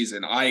into the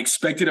season. I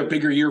expected a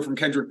bigger year from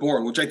Kendrick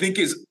Bourne, which I think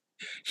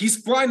he's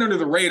flying under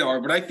the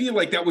radar, but I feel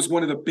like that was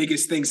one of the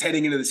biggest things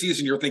heading into the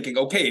season. You're thinking,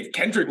 okay, if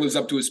Kendrick lives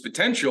up to his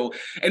potential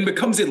and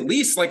becomes at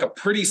least like a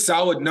pretty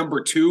solid number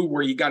 2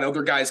 where you got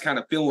other guys kind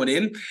of filling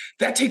in,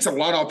 that takes a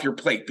lot off your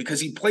plate because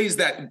he plays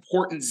that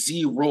important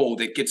Z role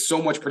that gets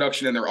so much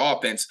production in their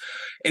offense.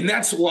 And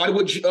that's a lot of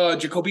what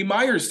Jacoby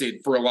Myers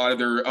did for a lot of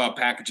their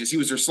packages. He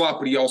was their slot,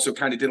 but he also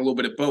kind of did a little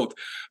bit of both.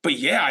 But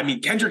yeah, I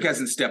mean, Kendrick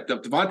hasn't stepped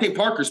up. Devontae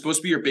Parker's supposed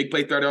to be your big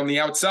play threat on the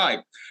outside.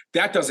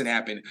 That doesn't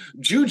happen.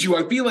 Juju,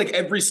 I feel like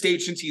every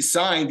stage since he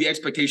signed, the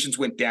expectations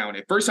went down.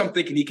 At first, I'm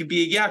thinking he could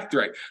be a yak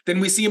threat. Then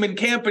we see him in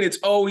camp, and it's,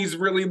 he's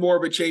really more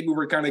of a chain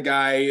mover kind of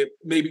guy,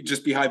 maybe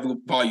just be high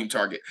volume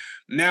target.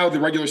 Now the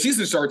regular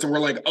season starts, and we're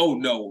like, oh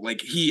no, like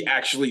he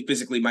actually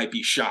physically might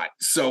be shot.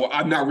 So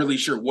I'm not really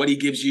sure what he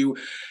gives you.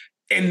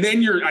 And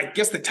then I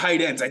guess the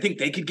tight ends, I think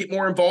they could get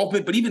more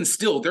involvement, but even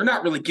still, they're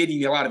not really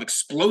getting a lot of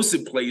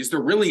explosive plays.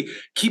 They're really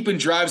keeping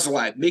drives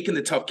alive, making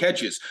the tough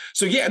catches.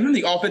 So yeah, and then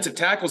the offensive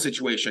tackle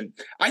situation,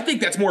 I think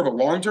that's more of a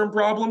long-term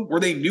problem where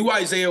they knew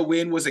Isaiah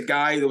Wynn was a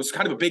guy that was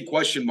kind of a big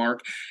question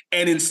mark.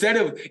 And instead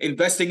of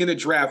investing in the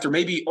draft or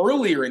maybe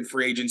earlier in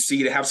free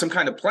agency to have some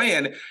kind of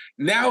plan,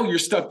 now you're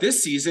stuck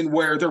this season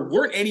where there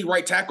weren't any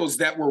right tackles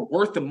that were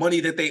worth the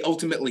money that they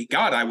ultimately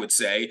got, I would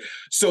say.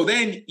 So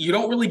then you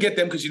don't really get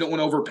them because you don't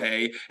want to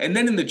overpay. And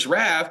then in the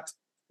draft,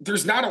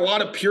 there's not a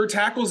lot of pure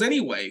tackles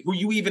anyway, who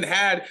you even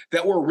had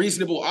that were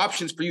reasonable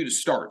options for you to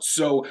start.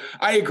 So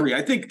I agree.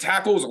 I think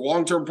tackle is a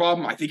long-term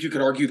problem. I think you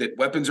could argue that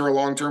weapons are a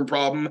long-term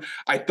problem.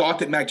 I thought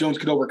that Mac Jones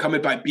could overcome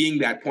it by being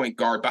that point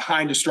guard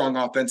behind a strong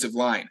offensive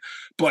line.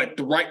 But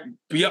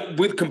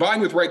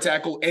combined with right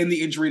tackle and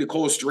the injury to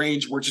Cole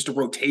Strange, we're just a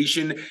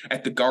rotation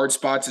at the guard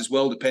spots as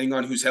well, depending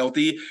on who's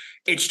healthy.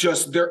 It's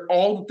just they're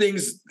all the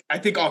things, I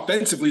think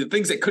offensively, the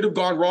things that could have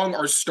gone wrong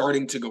are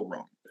starting to go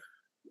wrong.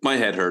 My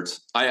head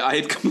hurts. I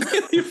had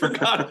completely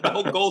forgot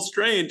about Cole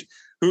Strange,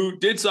 who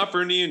did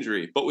suffer a knee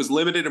injury, but was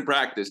limited in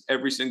practice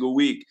every single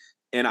week.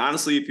 And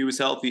honestly, if he was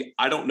healthy,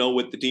 I don't know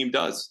what the team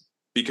does,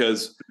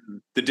 because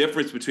the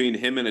difference between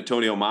him and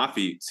Antonio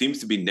Mafi seems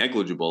to be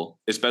negligible,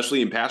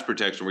 especially in pass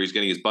protection where he's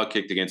getting his butt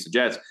kicked against the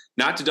Jets.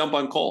 Not to dump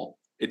on Cole.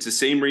 It's the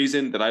same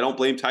reason that I don't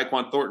blame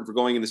Tyquan Thornton for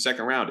going in the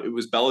second round. It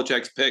was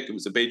Belichick's pick. It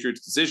was the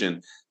Patriots'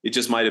 decision. It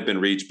just might have been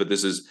reached, but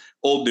this is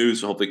old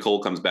news. Hopefully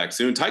Cole comes back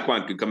soon.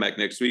 Tyquan could come back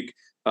next week,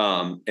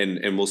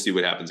 and we'll see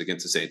what happens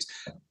against the Saints.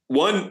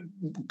 One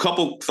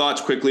couple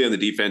thoughts quickly on the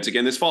defense.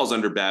 Again, this falls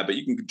under bad, but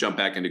you can jump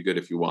back into good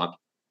if you want.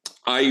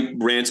 I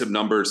ran some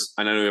numbers,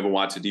 and I know you haven't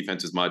watched the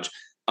defense as much.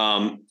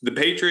 The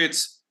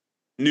Patriots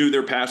knew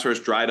their pass rush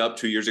dried up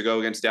 2 years ago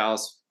against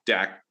Dallas.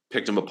 Dak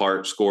picked them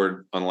apart,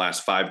 scored on the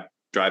last 5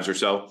 drives or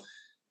so.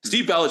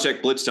 Steve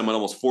Belichick blitzed him on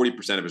almost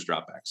 40% of his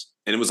dropbacks.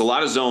 And it was a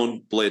lot of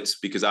zone blitz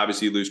because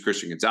obviously you lose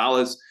Christian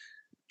Gonzalez.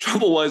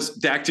 Trouble was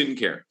Dak didn't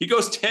care. He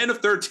goes 10 of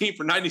 13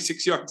 for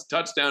 96 yards,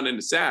 touchdown and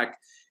a sack.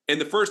 And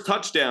the first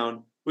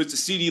touchdown was to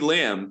CeeDee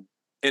Lamb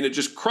in a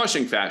just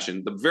crushing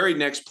fashion. The very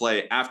next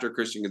play after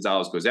Christian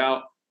Gonzalez goes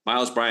out,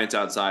 Miles Bryant's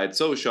outside,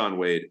 so is Sean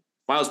Wade.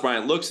 Miles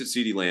Bryant looks at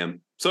CeeDee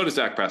Lamb, so does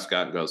Dak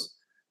Prescott, and goes,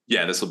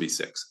 yeah, this will be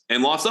 6.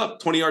 And lofts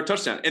up, 20-yard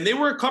touchdown. And they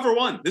were a cover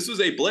 1. This was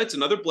a blitz,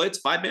 another blitz,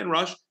 5-man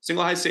rush,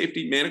 single high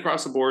safety, man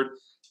across the board.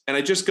 And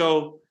I just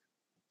go,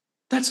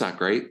 that's not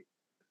great.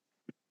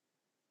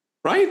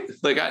 Right?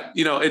 Like,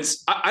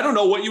 I don't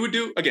know what you would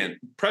do. Again,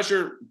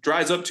 pressure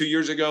dries up 2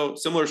 years ago,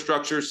 similar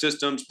structure,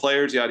 systems,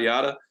 players, yada,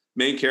 yada,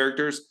 main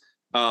characters.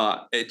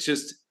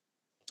 It's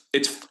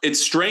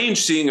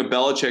strange seeing a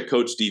Belichick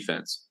coach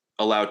defense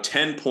allow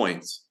 10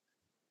 points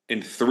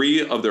in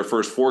 3 of their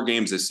first 4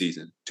 games this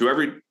season to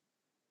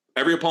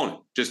every opponent.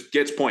 Just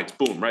gets points,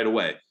 boom, right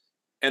away.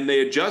 And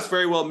they adjust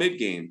very well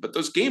mid-game, but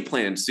those game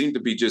plans seem to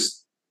be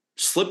just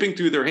slipping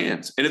through their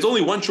hands. And it's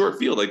only one short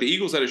field. Like the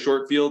Eagles had a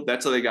short field.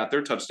 That's how they got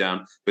their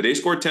touchdown. But they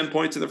scored 10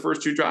 points in the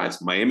first 2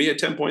 drives. Miami had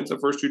 10 points in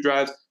the first 2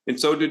 drives, and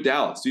so did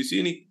Dallas. Do you see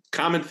any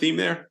common theme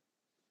there?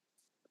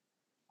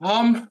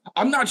 I'm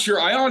not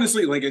sure. I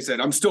honestly, like I said,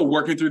 I'm still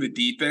working through the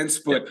defense,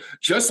 but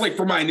just like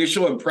for my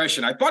initial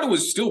impression, I thought it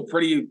was still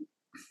pretty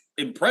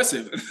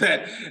impressive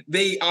that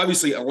they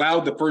obviously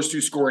allowed the first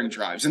 2 scoring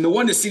drives. And the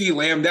one to CeeDee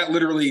Lamb, that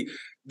literally,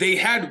 they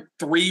had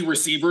 3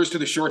 receivers to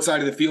the short side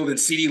of the field and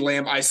CeeDee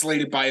Lamb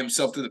isolated by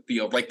himself to the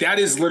field. Like that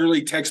is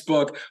literally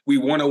textbook. We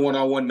won a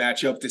one-on-one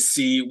matchup to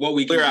see what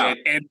we can get.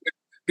 And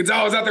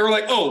Gonzalez out there, we're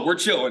like, oh, we're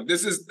chilling.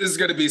 This is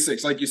going to be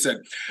 6, like you said.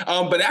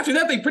 But after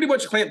that, they pretty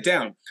much clamped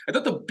down. I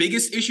thought the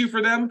biggest issue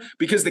for them,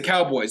 because the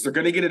Cowboys, they're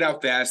going to get it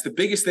out fast. The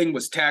biggest thing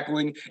was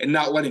tackling and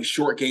not letting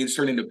short gains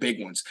turn into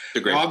big ones.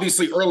 Now,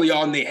 obviously, early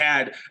on, they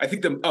had, I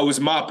think it was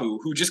Mapu,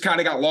 who just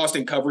kind of got lost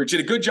in coverage. Did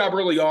a good job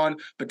early on,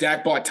 but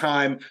Dak bought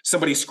time.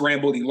 Somebody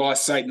scrambled, he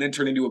lost sight, and then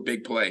turned into a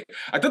big play.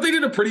 I thought they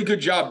did a pretty good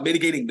job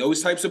mitigating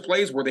those types of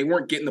plays where they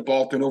weren't getting the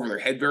ball thrown over their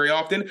head very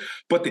often.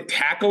 But the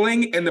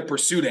tackling and the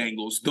pursuit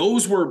angles,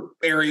 those were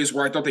areas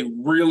where I thought they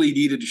really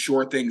needed to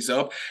shore things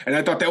up. And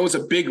I thought that was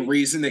a big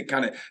reason that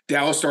kind of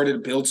Dallas started to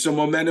build some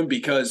momentum,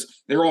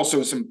 because there are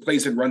also some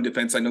plays in run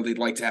defense I know they'd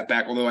like to have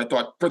back, although I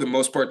thought for the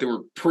most part they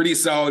were pretty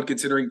solid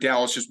considering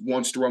Dallas just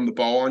wants to run the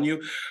ball on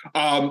you.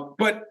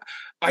 But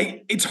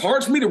it's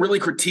hard for me to really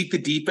critique the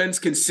defense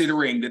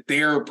considering that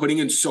they're putting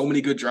in so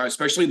many good drives,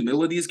 especially in the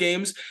middle of these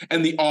games,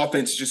 and the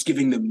offense just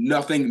giving them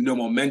nothing, no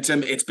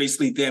momentum. It's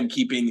basically them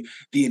keeping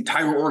the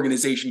entire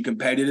organization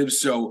competitive.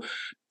 So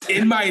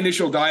in my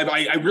initial dive,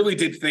 I really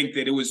did think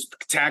that it was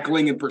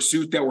tackling and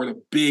pursuit that were the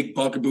big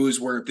bugaboos,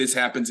 where if this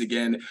happens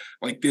again,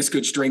 like this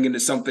could string into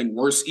something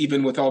worse,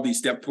 even with all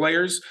these depth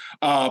players.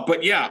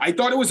 But yeah, I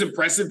thought it was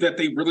impressive that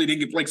they really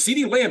didn't get, like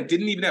CeeDee Lamb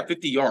didn't even have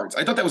 50 yards.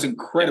 I thought that was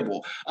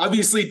incredible.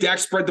 Obviously, Dak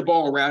spread the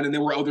ball around and there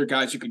were other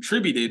guys who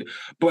contributed,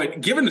 but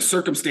given the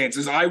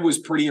circumstances, I was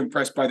pretty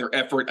impressed by their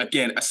effort,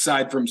 again,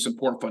 aside from some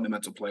poor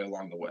fundamental play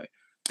along the way.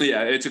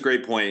 Yeah, it's a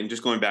great point. And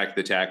just going back to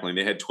the tackling,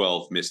 they had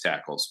 12 missed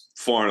tackles,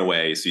 far and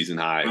away season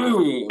high.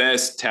 Ooh.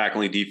 Best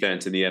tackling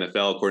defense in the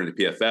NFL, according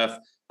to PFF.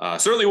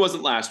 Certainly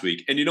wasn't last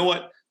week. And you know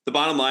what? The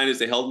bottom line is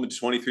they held them to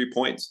 23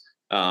 points.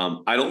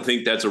 I don't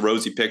think that's a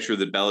rosy picture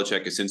that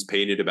Belichick has since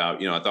painted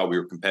about, I thought we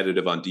were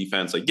competitive on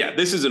defense. Like, yeah,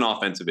 this is an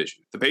offensive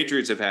issue. The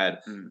Patriots have had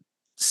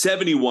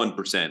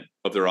 71%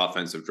 of their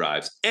offensive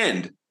drives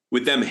end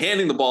with them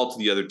handing the ball to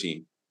the other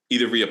team,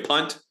 either via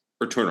punt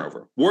or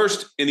turnover.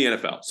 Worst in the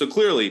NFL. So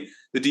clearly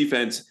the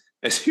defense,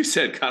 as you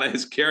said, kind of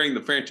is carrying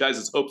the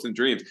franchise's hopes and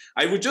dreams.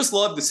 I would just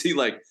love to see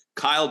like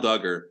Kyle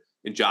Duggar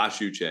and Josh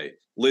Uche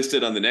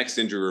listed on the next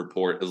injury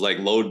report as like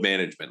load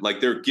management. Like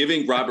they're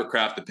giving Robert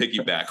Kraft the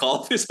piggyback,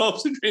 all of his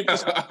hopes and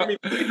dreams.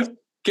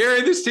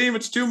 Carry this team.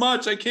 It's too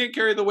much. I can't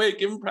carry the weight.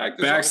 Give him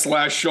practice.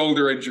 /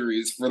 shoulder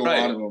injuries for a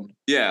lot of them.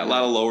 Yeah, a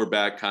lot of lower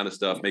back kind of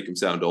stuff. Make him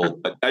sound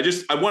old. But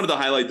I wanted to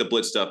highlight the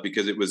blitz stuff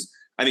because it was,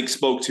 I think,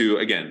 spoke to,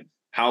 again,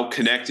 how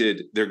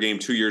connected their game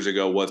 2 years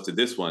ago was to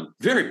this one.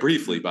 Very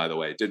briefly, by the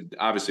way.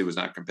 Obviously was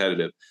not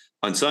competitive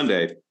on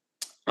Sunday.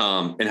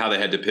 And how they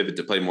had to pivot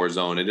to play more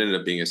zone. It ended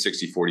up being a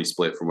 60-40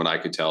 split from what I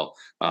could tell.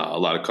 A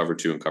lot of cover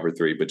 2 and cover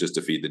 3, but just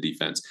to feed the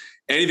defense.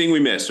 Anything we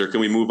missed, or can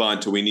we move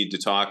on to we need to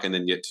talk and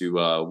then get to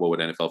what would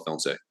NFL film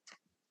say?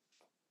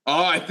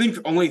 I think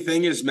the only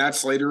thing is Matt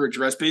Slater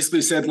addressed,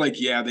 basically said like,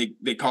 yeah,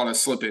 they caught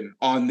us slipping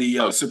on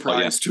the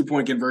surprise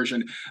 2-point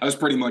conversion. That was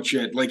pretty much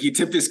it. Like, he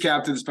tipped his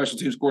cap to the special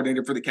teams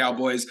coordinator for the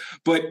Cowboys,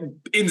 but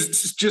in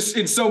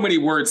so many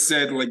words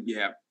said like,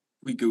 yeah,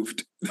 we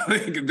goofed.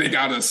 They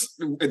got us.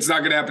 It's not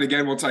going to happen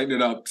again. We'll tighten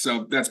it up.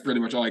 So that's pretty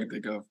much all I can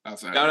think of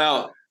outside. Shout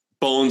out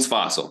Bones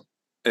Fossil.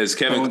 As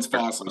Kevin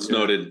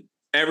noted,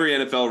 every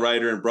NFL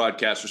writer and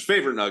broadcaster's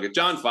favorite nugget,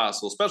 John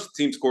Fossil, special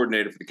teams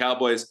coordinator for the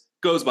Cowboys,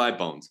 goes by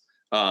Bones.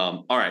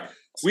 All right.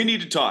 We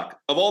need to talk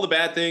of all the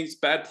bad things,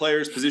 bad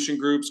players, position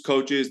groups,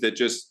 coaches that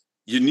just,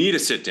 you need to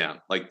sit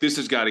down. Like, this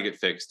has got to get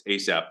fixed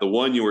ASAP. The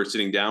one you were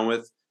sitting down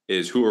with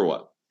is who or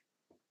what?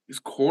 His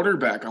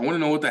quarterback. I want to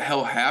know what the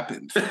hell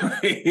happened.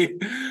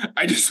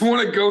 I just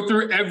want to go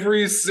through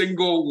every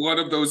single one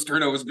of those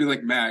turnovers and be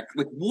like, Mac,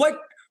 like,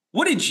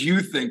 what did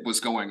you think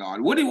was going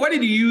on? What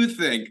did you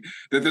think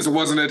that this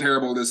wasn't a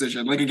terrible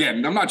decision? Like,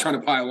 again, I'm not trying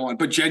to pile on,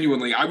 but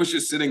genuinely, I was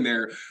just sitting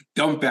there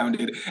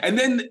dumbfounded. And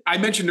then I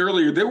mentioned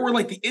earlier, there were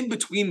like the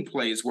in-between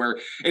plays where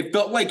it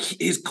felt like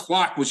his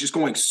clock was just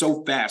going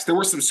so fast. There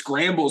were some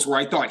scrambles where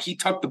I thought he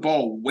tucked the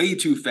ball way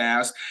too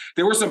fast.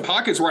 There were some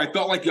pockets where I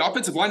felt like the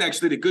offensive line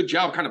actually did a good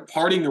job kind of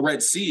parting the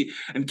Red Sea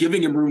and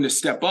giving him room to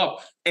step up.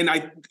 And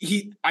I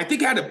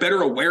think had a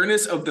better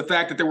awareness of the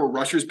fact that there were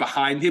rushers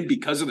behind him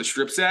because of the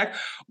strip sack,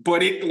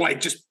 but it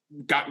like just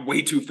got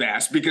way too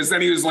fast, because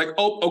then he was like,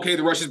 oh, okay,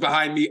 the rush is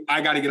behind me.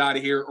 I got to get out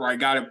of here, or I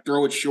got to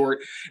throw it short.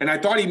 And I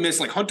thought he missed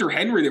like Hunter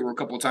Henry. There were a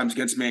couple of times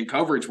against man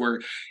coverage where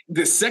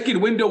the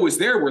second window was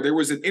there, where there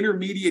was an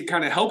intermediate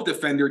kind of help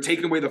defender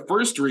taking away the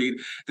first read.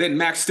 Then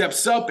Max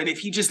steps up, and if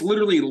he just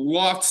literally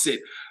lofts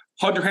it,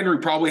 Hunter Henry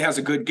probably has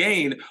a good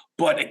gain,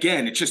 but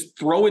again, it's just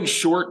throwing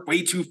short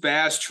way too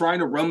fast, trying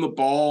to run the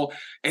ball,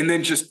 and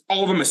then just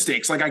all the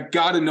mistakes. Like, I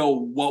got to know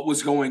what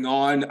was going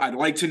on. I'd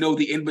like to know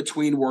the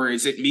in-between, where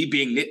is it me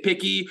being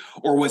nitpicky,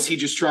 or was he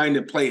just trying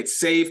to play it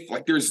safe?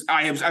 Like,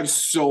 I have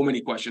so many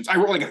questions. I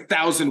wrote like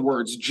 1,000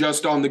 words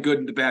just on the good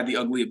and the bad, the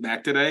ugly of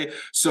Mac today.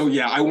 So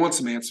yeah, I want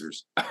some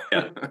answers.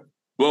 Yeah.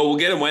 Well, we'll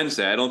get him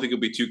Wednesday. I don't think he'll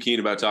be too keen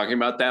about talking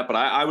about that, but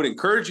I would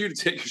encourage you to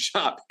take a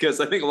shot, because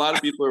I think a lot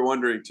of people are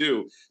wondering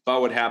too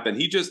about what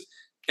happened.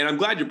 And I'm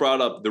glad you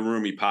brought up the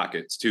roomy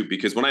pockets too,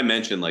 because when I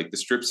mentioned like the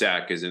strip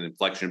sack is an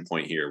inflection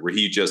point here, where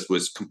he just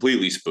was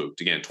completely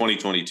spooked. Again,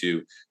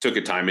 2022, took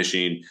a time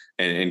machine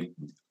and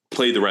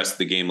played the rest of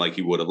the game like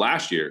he would have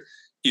last year.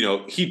 You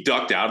know, he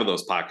ducked out of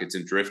those pockets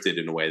and drifted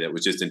in a way that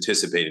was just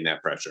anticipating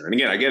that pressure. And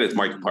again, I get it's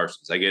Micah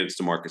Parsons. I get it's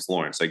DeMarcus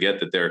Lawrence. I get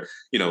that they're,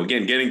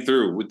 again, getting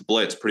through with the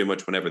blitz pretty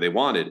much whenever they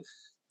wanted.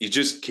 You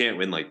just can't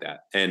win like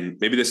that. And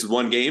maybe this is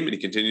one game and he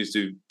continues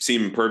to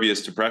seem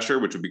impervious to pressure,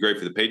 which would be great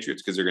for the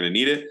Patriots because they're going to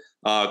need it.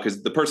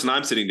 Because the person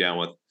I'm sitting down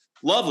with,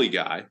 lovely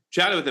guy,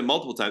 chatted with him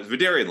multiple times,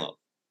 Vidarian Love,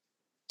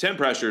 10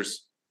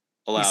 pressures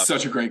allowed. He's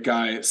such a great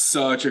guy.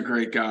 Such a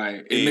great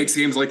guy. It makes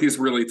games like these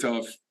really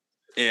tough.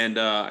 And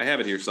I have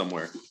it here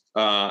somewhere.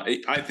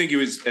 I think he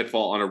was at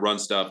fault on a run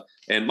stuff.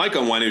 And Mike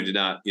Onwenu did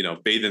not,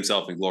 bathe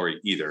himself in glory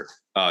either.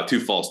 2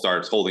 false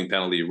starts, holding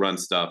penalty, run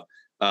stuff.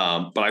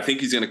 But I think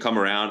he's going to come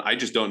around. I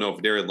just don't know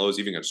if Darian Lowe's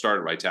even going to start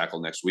at right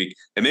tackle next week.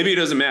 And maybe it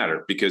doesn't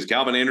matter because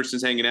Calvin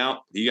Anderson's hanging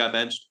out. He got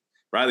benched.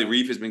 Riley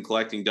Reif has been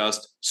collecting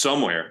dust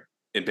somewhere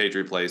in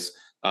Patriot Place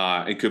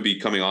and could be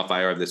coming off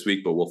IR this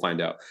week, but we'll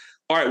find out.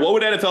 All right, what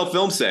would NFL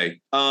Film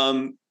say?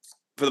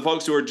 For the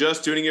folks who are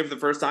just tuning in for the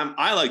first time,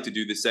 I like to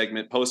do this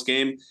segment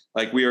post-game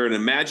like we are an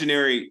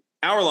imaginary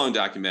hour-long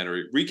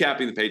documentary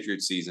recapping the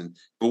Patriots season,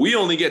 but we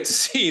only get to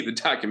see the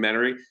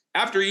documentary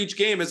after each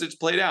game as it's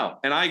played out,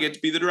 and I get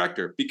to be the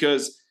director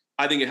because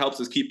I think it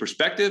helps us keep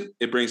perspective.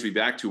 It brings me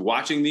back to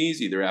watching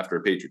these either after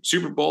a Patriots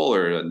Super Bowl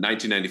or a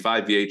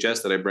 1995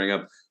 VHS that I bring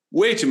up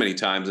way too many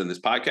times in this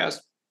podcast.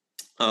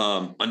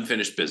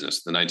 Unfinished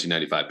Business, the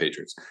 1995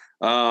 Patriots.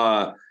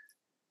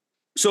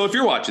 So if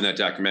you're watching that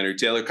documentary,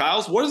 Taylor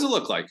Kyles, what does it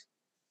look like?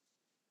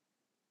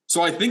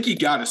 So I think you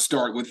got to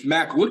start with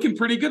Mac looking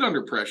pretty good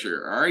under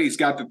pressure. All right. He's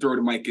got the throw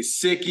to Mike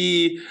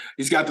Gesicki.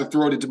 He's got the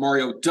throw to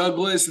Demario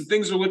Douglas, and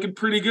things are looking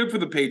pretty good for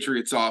the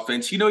Patriots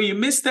offense. You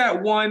missed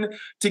that one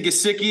to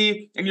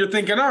Gesicki and you're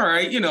thinking, all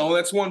right,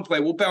 that's one play.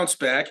 We'll bounce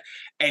back.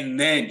 And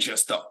then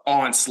just the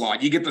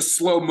onslaught. You get the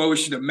slow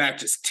motion of Mac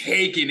just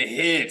taking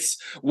hits,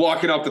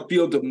 walking off the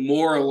field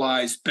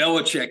demoralized.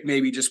 Belichick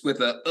maybe just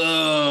with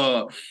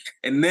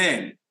And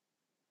then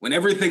when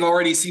everything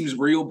already seems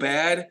real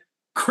bad,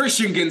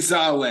 Christian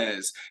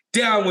Gonzalez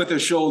down with a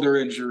shoulder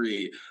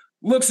injury.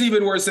 Looks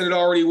even worse than it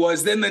already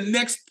was. Then the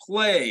next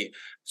play,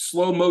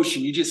 slow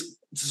motion. You just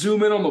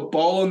zoom in on the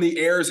ball in the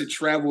air as it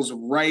travels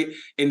right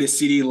into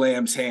CeeDee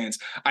Lamb's hands.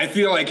 I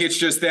feel like it's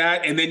just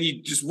that. And then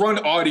you just run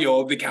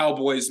audio of the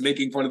Cowboys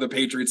making fun of the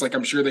Patriots like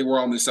I'm sure they were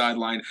on the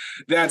sideline.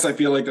 That's, I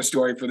feel like, the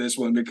story for this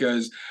one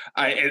because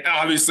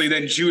obviously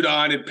then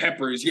Judon and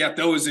Peppers,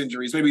 those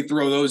injuries, maybe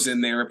throw those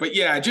in there. But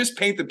yeah, just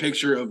paint the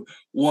picture of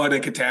what a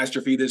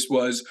catastrophe this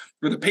was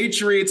for the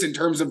Patriots in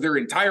terms of their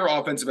entire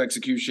offensive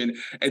execution,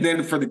 and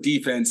then for the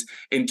defense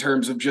in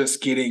terms of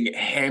just getting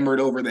hammered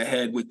over the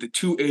head with the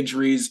 2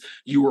 injuries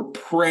you were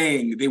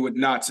praying they would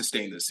not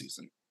sustain this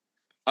season.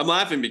 I'm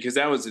laughing because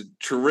that was a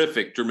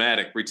terrific,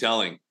 dramatic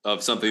retelling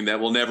of something that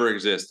will never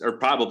exist or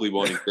probably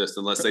won't exist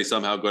unless they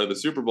somehow go to the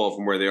Super Bowl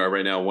from where they are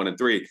right now,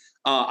 1-3.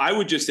 I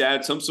would just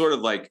add some sort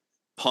of like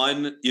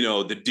pun,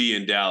 the D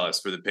in Dallas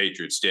for the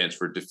Patriots stands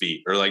for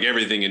defeat, or like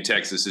everything in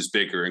Texas is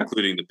bigger,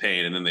 including the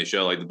pain. And then they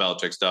show like the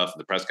Belichick stuff in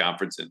the press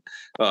conference,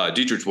 and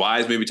Dietrich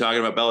Wise maybe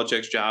talking about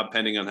Belichick's job,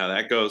 pending on how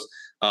that goes.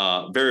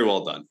 Very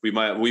well done. We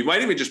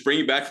might even just bring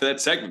you back for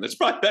that segment. That's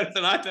probably better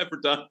than I've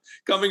ever done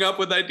coming up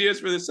with ideas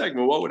for this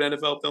segment. What would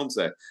NFL Film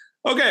say?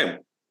 Okay.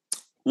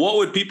 What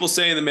would people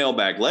say in the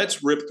mailbag?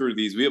 Let's rip through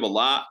these. We have a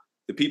lot.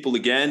 The people,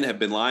 again, have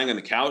been lying on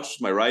the couch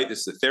to my right.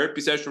 This is a therapy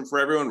session for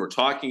everyone. We're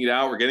talking it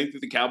out. We're getting through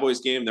the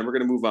Cowboys game. Then we're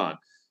going to move on.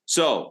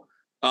 So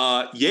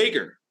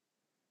Jaeger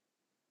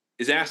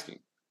is asking,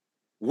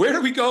 where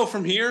do we go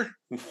from here?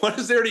 What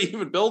is there to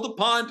even build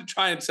upon to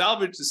try and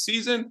salvage the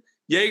season?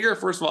 Jaeger,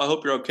 first of all, I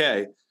hope you're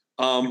okay.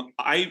 I'll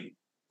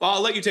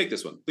let you take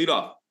this one. Lead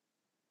off.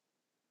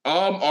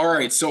 All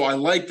right. So I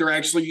like they're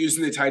actually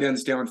using the tight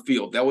ends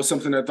downfield. That was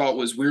something I thought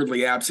was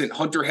weirdly absent.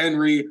 Hunter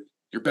Henry,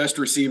 your best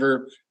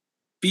receiver.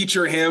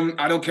 Feature him.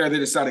 I don't care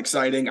that it's not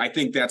exciting. I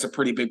think that's a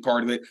pretty big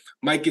part of it.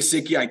 Mike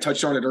Gesicki, I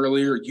touched on it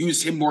earlier.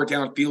 Use him more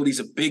downfield. He's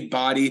a big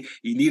body.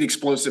 You need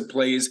explosive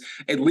plays.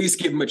 At least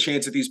give him a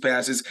chance at these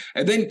passes.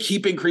 And then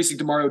keep increasing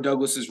Demario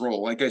Douglas's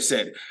role. Like I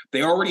said,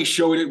 they already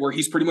showed it where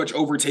he's pretty much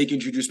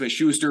overtaken Juju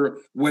Smith-Schuster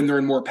when they're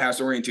in more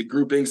pass-oriented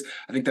groupings.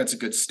 I think that's a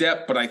good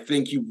step, but I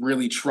think you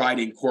really try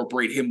to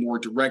incorporate him more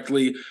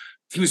directly.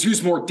 He was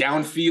used more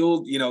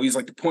downfield. He's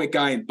like the point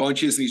guy in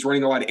bunches, and he's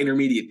running a lot of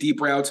intermediate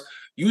deep routes.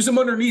 Use him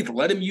underneath.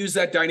 Let him use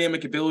that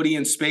dynamic ability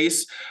in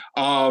space.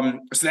 So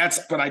that's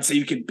what I'd say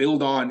you can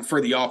build on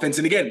for the offense.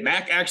 And again,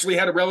 Mac actually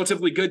had a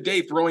relatively good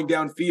day throwing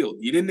downfield.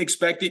 You didn't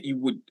expect it.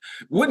 You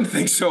wouldn't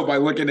think so by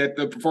looking at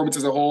the performance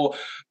as a whole,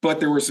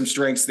 but there were some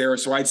strengths there.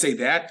 So I'd say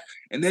that.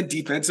 And then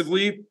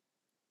defensively,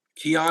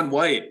 Keon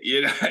White.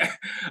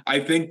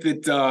 I think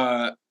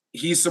that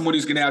he's someone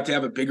who's going to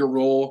have a bigger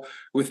role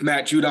with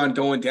Matt Judon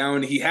going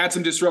down. He had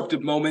some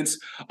disruptive moments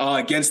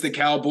against the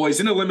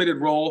Cowboys in a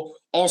limited role.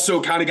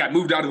 Also kind of got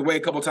moved out of the way a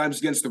couple times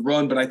against the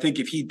run, but I think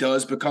if he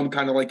does become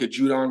kind of like a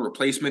Judon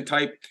replacement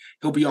type,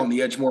 he'll be on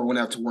the edge more, won't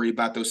have to worry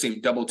about those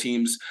same double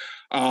teams.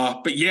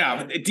 But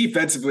yeah,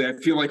 defensively, I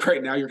feel like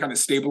right now you're kind of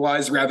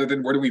stabilized rather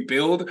than where do we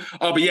build?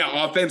 But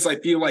yeah, offense, I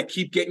feel like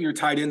keep getting your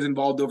tight ends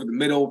involved over the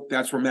middle.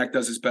 That's where Mac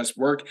does his best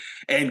work,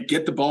 and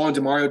get the ball in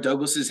Demario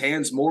Douglas's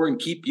hands more and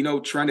keep,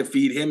 trying to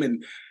feed him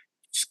and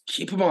just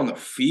keep him on the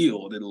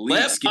field at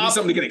least. Give me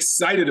something to get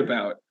excited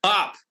about.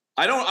 Pop.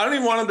 I don't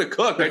even want him to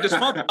cook. I just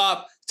want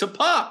Pop to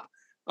pop.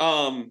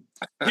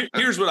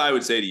 Here's what I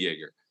would say to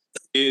Jaeger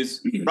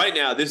is right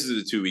now, this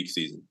is a 2-week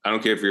season. I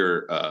don't care if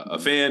you're a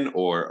fan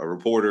or a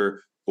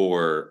reporter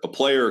or a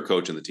player or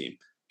coach on the team.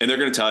 And they're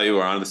going to tell you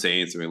we're on the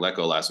Saints and we let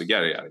go last week,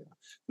 yada, yada, yada.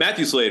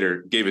 Matthew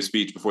Slater gave a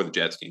speech before the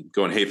Jets game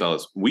going, hey,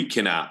 fellas, we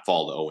cannot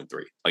fall to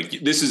 0-3.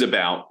 Like, this is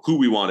about who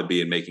we want to be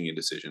and making a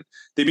decision.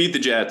 They beat the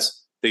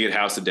Jets. They get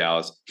housed to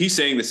Dallas. He's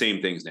saying the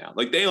same things now.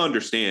 Like, they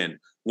understand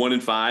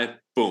 1-5,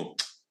 boom.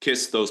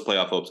 Kiss those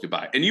playoff hopes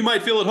goodbye. And you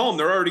might feel at home,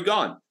 they're already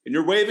gone, and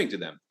you're waving to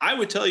them. I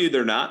would tell you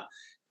they're not.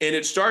 And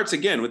it starts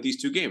again with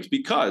these two games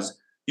because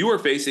you are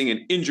facing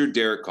an injured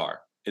Derek Carr,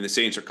 and the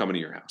Saints are coming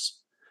to your house.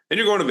 And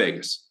you're going to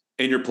Vegas,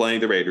 and you're playing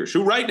the Raiders,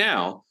 who right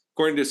now,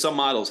 according to some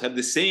models, have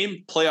the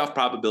same playoff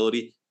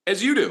probability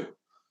as you do.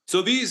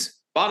 So these,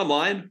 bottom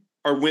line,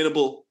 are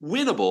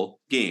winnable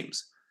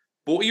games.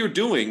 But what you're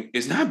doing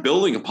is not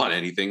building upon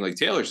anything, like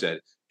Taylor said.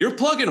 You're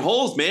plugging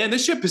holes, man.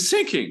 This ship is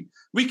sinking.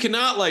 We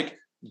cannot,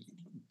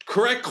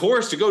 correct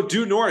course to go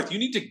due north. You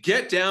need to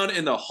get down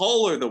in the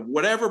hull or the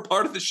whatever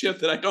part of the ship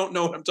that I don't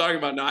know what I'm talking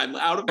about now. I'm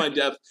out of my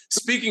depth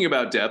speaking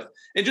about depth,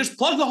 and just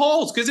plug the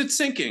holes because it's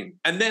sinking.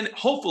 And then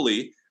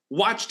hopefully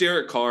watch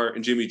Derek Carr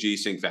and Jimmy G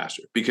sink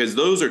faster, because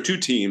those are two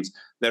teams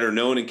that are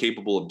known and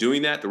capable of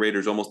doing that. The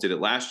Raiders almost did it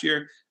last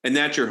year, and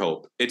that's your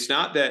hope. It's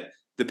not that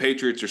the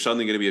Patriots are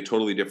suddenly going to be a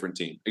totally different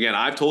team. Again,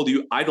 I've told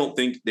you, I don't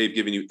think they've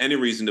given you any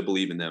reason to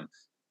believe in them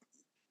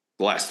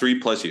the last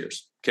 3+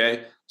 years.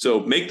 Okay.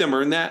 So make them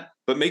earn that,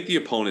 but make the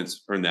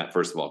opponents earn that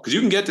first of all, because you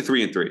can get to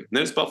 3-3. And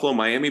then it's Buffalo,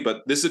 Miami,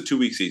 but this is a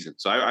 2-week season.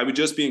 So I would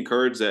just be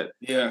encouraged that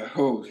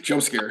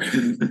jump scare.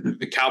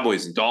 The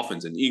Cowboys and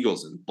Dolphins and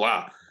Eagles and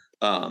blah.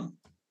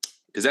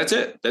 Because that's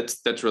it.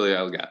 That's really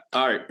all I got.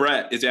 All right.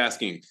 Brett is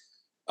asking,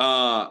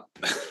 I'd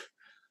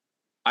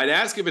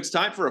ask if it's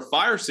time for a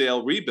fire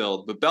sale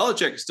rebuild, but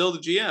Belichick is still the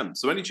GM.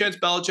 So any chance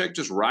Belichick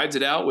just rides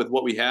it out with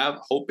what we have,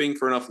 hoping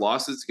for enough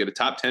losses to get a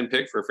top 10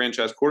 pick for a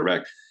franchise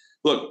quarterback?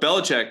 Look,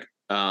 Belichick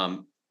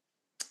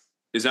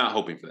is not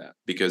hoping for that,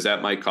 because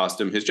that might cost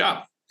him his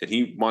job, and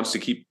he wants to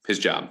keep his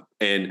job.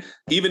 And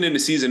even in the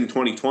season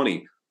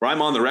 2020, where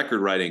I'm on the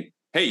record writing,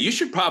 hey, you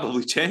should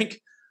probably tank,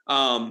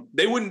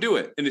 they wouldn't do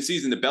it. In the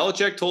season that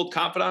Belichick told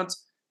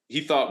confidants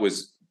he thought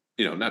was,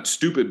 not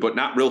stupid, but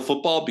not real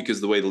football, because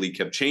of the way the league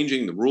kept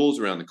changing the rules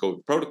around the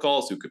COVID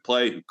protocols, who could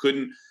play, who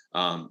couldn't,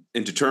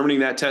 in determining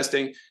that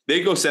testing,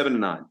 they go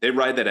 7-9. They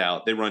ride that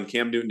out. They run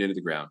Cam Newton into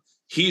the ground.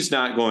 he's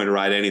not going to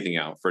ride anything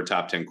out for a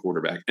top 10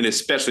 quarterback, and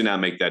especially not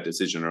make that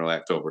decision in early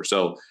October.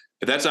 So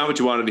if that's not what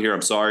you wanted to hear,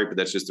 I'm sorry, but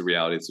that's just the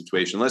reality of the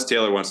situation. Unless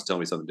Taylor wants to tell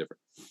me something different.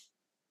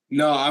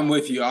 No, I'm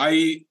with you.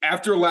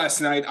 After last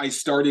night, I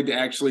started to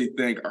actually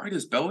think, all right,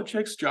 is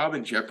Belichick's job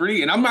in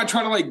jeopardy? And I'm not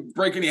trying to like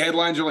break any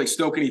headlines or like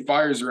stoke any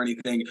fires or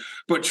anything,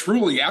 but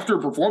truly after a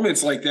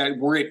performance like that,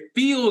 where it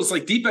feels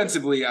like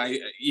defensively,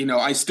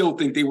 I still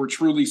think they were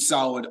truly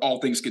solid,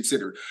 all things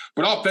considered.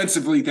 But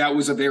offensively, that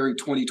was a very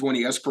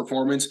 2020-esque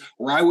performance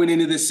where I went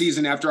into this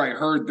season after I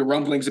heard the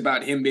rumblings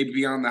about him maybe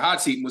being on the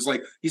hot seat and was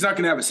like, he's not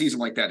going to have a season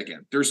like that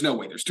again. There's no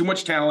way. There's too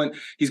much talent.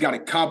 He's got a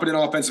competent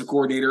offensive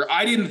coordinator.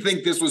 I didn't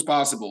think this was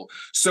possible.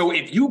 So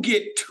if you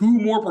get two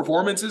more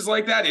performances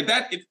like that,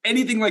 if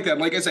anything like that,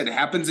 like I said,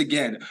 happens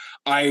again,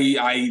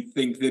 I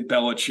think that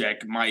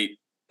Belichick might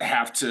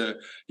have to,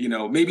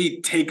 maybe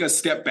take a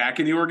step back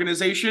in the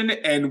organization,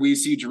 and we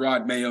see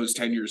Gerard Mayo's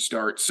tenure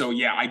start. So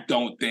yeah, I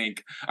don't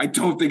think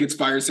it's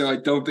fire sale. I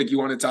don't think you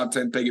want a top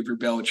 10 pick if you're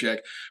Belichick,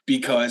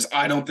 because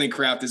I don't think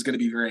Kraft is going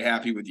to be very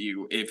happy with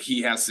you if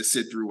he has to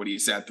sit through what he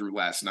sat through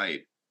last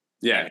night.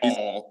 Yeah,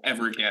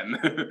 ever again.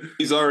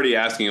 He's already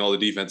asking all the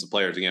defensive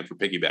players again for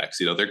piggybacks.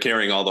 They're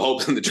carrying all the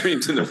hopes and the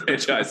dreams in the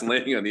franchise and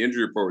landing on the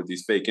injury report with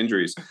these fake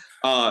injuries.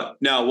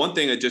 Now, one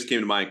thing that just came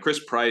to mind,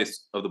 Chris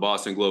Price of the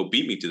Boston Globe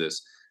beat me to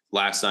this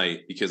last night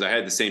because I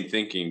had the same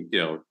thinking,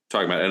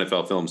 talking about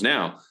NFL films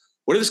now.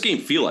 What did this game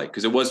feel like?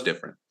 Because it was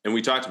different. And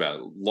we talked about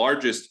it.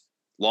 Largest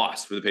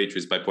loss for the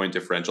Patriots by point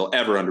differential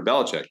ever under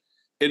Belichick.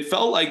 It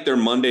felt like their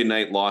Monday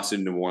night loss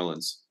in New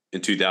Orleans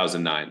in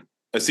 2009,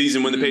 a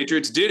season when the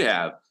Patriots did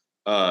have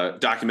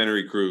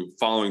documentary crew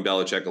following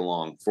Belichick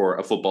along for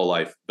A Football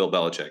Life, Bill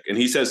Belichick. And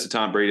he says to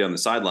Tom Brady on the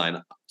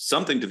sideline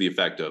something to the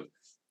effect of,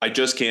 I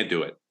just can't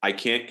do it. I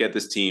can't get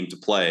this team to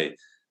play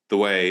the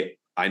way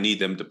I need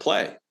them to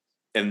play.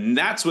 And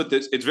that's what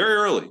it's very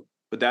early,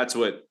 but that's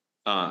what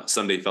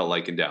Sunday felt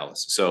like in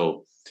Dallas.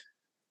 So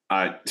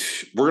we're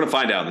going to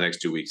find out in the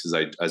next 2 weeks,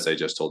 as I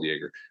just told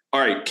Yeager. All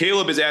right,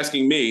 Caleb is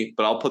asking me,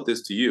 but I'll put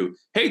this to you.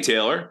 Hey,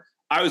 Taylor,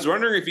 I was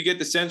wondering if you get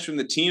the sense from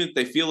the team that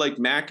they feel like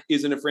Mac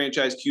isn't a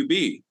franchise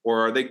QB,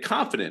 or are they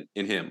confident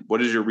in him?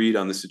 What is your read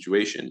on the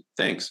situation?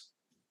 Thanks.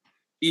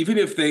 Even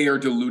if they are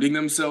deluding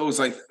themselves,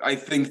 I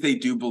think they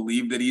do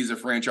believe that he's a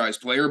franchise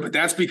player, but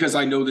that's because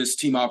I know this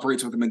team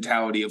operates with the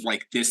mentality of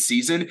like this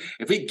season.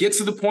 If it gets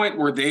to the point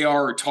where they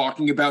are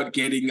talking about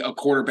getting a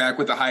quarterback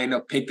with a high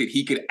enough pick that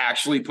he could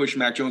actually push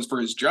Mac Jones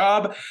for his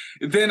job,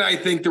 then I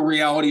think the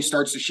reality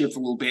starts to shift a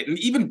little bit. And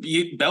even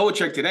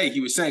Belichick today, he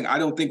was saying, I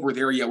don't think we're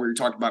there yet where you're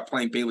talking about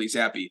playing Bailey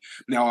Zappi.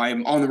 Now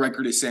I'm on the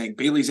record as saying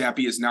Bailey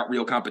Zappi is not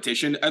real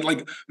competition. And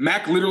like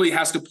Mac literally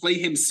has to play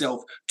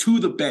himself to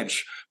the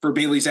bench for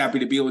Bailey Zappi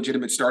to be a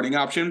legitimate starting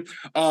option.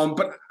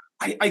 But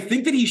I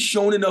think that he's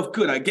shown enough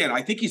good. Again,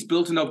 I think he's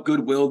built enough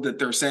goodwill that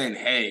they're saying,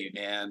 hey,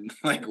 man,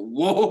 like,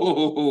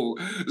 whoa,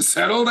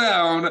 settle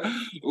down.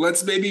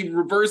 Let's maybe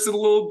reverse it a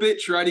little bit,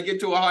 try to get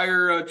to a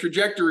higher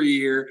trajectory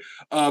here.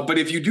 But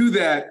if you do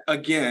that,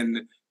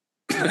 again,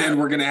 then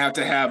we're going to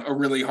have a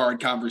really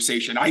hard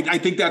conversation. I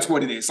think that's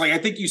what it is. Like, I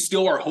think you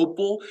still are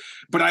hopeful,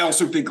 but I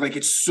also think like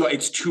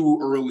it's too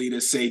early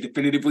to say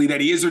definitively that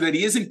he is or that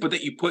he isn't, but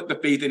that you put the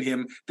faith in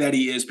him that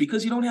he is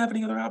because you don't have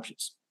any other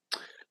options.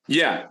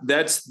 Yeah,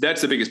 that's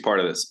the biggest part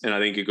of this. And I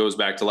think it goes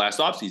back to last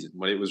offseason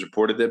when it was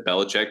reported that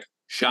Belichick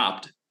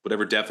shopped,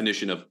 whatever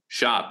definition of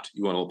shopped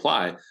you want to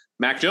apply,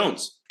 Mac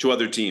Jones to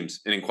other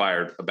teams and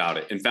inquired about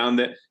it and found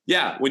that,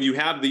 yeah, when you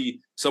have the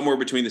somewhere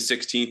between the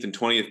 16th and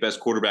 20th best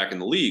quarterback in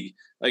the league,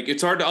 like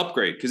it's hard to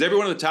upgrade because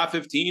everyone in the top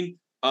 15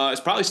 is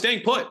probably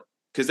staying put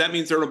because that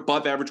means they're an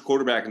above average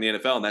quarterback in the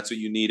NFL. And that's what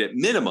you need at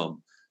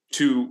minimum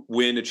to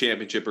win a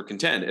championship or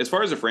contend. As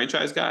far as a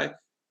franchise guy,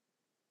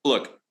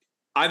 look,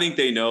 I think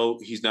they know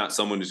he's not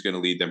someone who's going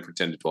to lead them for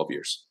 10 to 12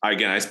 years.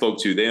 Again, I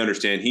spoke to, they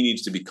understand he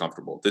needs to be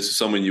comfortable. This is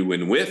someone you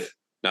win with,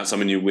 not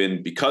someone you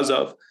win because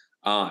of.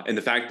 And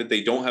the fact that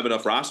they don't have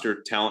enough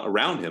roster talent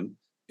around him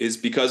is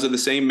because of the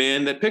same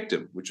man that picked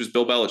him, which was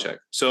Bill Belichick.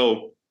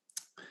 So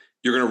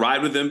you're going to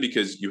ride with him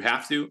because you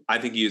have to. I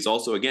think he is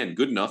also, again,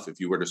 good enough if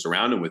you were to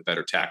surround him with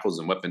better tackles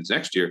and weapons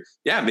next year.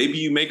 Yeah, maybe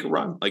you make a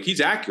run. Like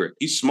he's accurate.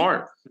 He's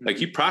smart. Like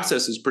he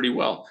processes pretty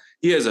well.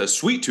 He has a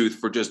sweet tooth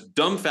for just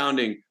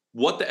dumbfounding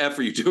what the F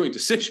are you doing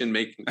decision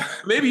making.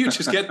 Maybe you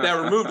just get that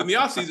removed in the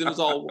offseason is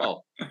all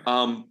well.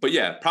 But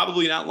yeah,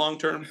 probably not long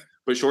term.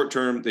 But short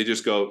term, they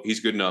just go,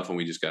 he's good enough, and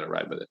we just got to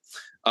ride with it.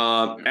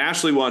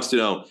 Ashley wants to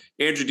know,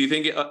 Andrew, do you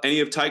think any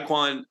of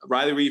Tyquan,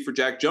 Riley Reid for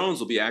Jack Jones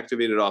will be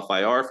activated off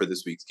IR for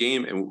this week's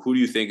game? And who do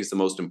you think is the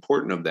most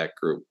important of that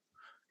group?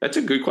 That's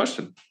a good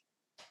question.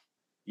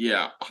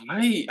 Yeah,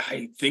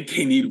 I think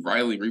they need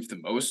Riley Reif the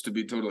most, to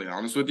be totally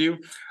honest with you.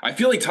 I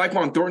feel like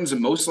Tyquan Thornton's the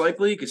most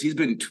likely because he's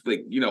been,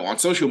 like, on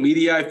social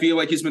media. I feel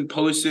like he's been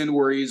posting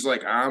where he's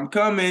like, I'm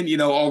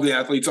coming. All the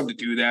athletes love to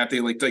do that.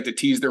 They like to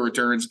tease their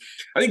returns.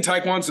 I think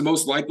Tyquan's the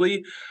most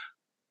likely.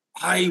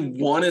 I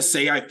want to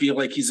say I feel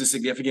like he's a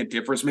significant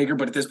difference maker,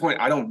 but at this point,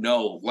 I don't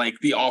know. Like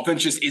the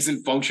offense just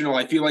isn't functional.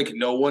 I feel like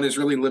no one is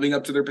really living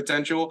up to their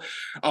potential.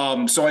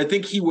 So I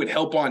think he would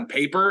help on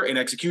paper and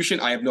execution.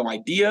 I have no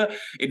idea.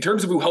 In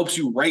terms of who helps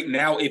you right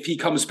now, if he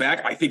comes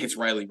back, I think it's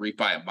Riley Reef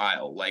by a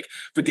mile. Like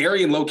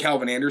Vidarian Low,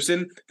 Calvin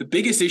Anderson, the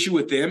biggest issue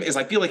with them is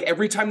I feel like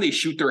every time they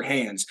shoot their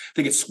hands,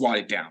 they get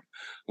swatted down.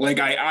 Like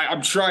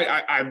I'm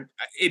trying.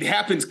 It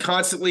happens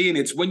constantly, and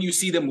it's when you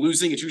see them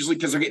losing, it's usually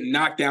because they're getting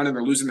knocked down and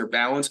they're losing their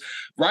balance.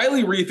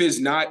 Riley Reef is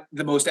not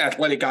the most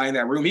athletic guy in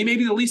that room. He may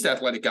be the least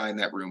athletic guy in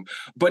that room,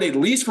 but at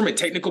least from a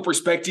technical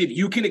perspective,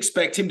 you can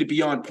expect him to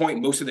be on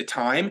point most of the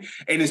time,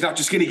 and is not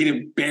just going to get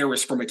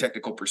embarrassed from a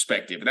technical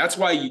perspective. That's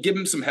why you give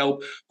him some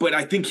help, but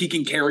I think he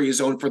can carry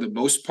his own for the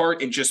most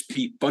part and just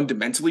be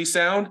fundamentally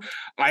sound.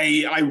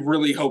 I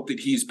really hope that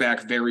he's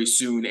back very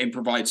soon and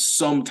provides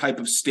some type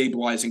of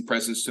stabilizing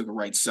presence to the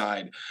right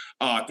side,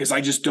 because I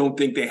just don't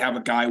think they have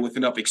a guy with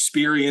enough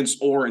experience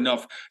or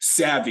enough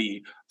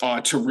savvy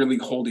to really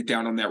hold it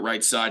down on that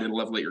right side at a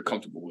level that you're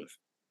comfortable with.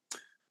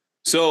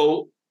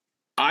 So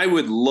I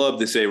would love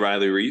to say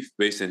Riley Reef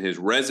based on his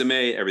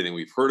resume, everything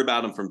we've heard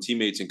about him from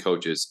teammates and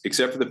coaches,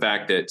 except for the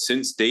fact that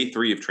since day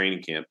 3 of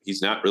training camp,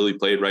 he's not really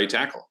played right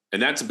tackle.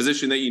 And that's a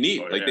position that you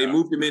need. They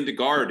moved him into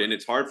guard, and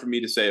it's hard for me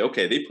to say,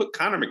 okay, they put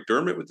Connor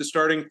McDermott with the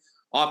starting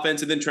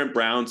offense, and then Trent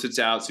Brown sits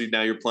out. So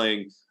now you're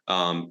playing,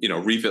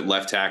 Reef at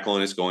left tackle,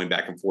 and it's going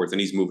back and forth, and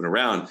he's moving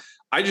around.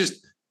 I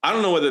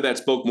don't know whether that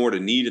spoke more to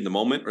need in the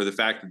moment or the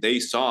fact that they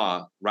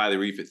saw Riley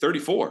Reef at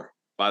 34,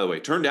 by the way,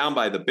 turned down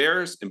by the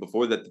Bears and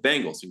before that the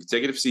Bengals in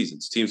consecutive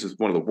seasons, teams with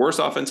one of the worst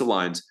offensive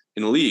lines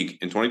in the league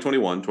in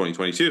 2021,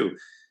 2022,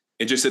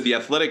 and just said the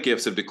athletic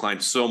gifts have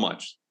declined so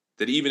much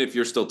that even if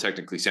you're still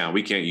technically sound,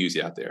 we can't use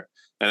you out there.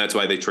 And that's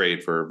why they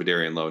trade for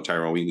Vidarian Lowe and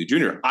Tyrone Wheatley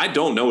Jr. I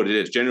don't know what it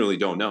is, generally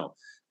don't know.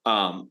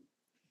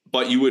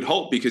 But you would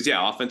hope because,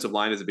 offensive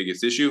line is the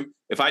biggest issue.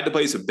 If I had to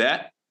place a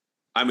bet,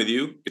 I'm with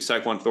you. It's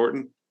Tyquan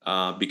Thornton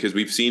because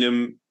we've seen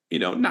him,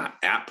 not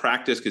at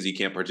practice because he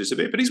can't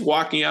participate, but he's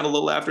walking out a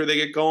little after they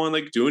get going,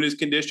 like doing his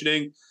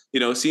conditioning,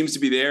 seems to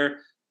be there.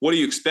 What do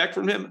you expect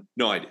from him?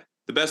 No idea.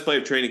 The best play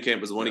of training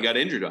camp was the one he got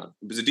injured on.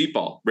 It was a deep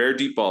ball, rare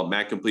deep ball.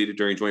 Matt completed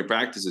during joint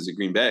practices at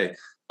Green Bay.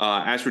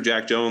 As for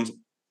Jack Jones,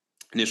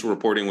 initial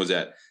reporting was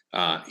that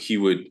he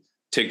would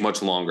take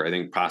much longer, I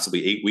think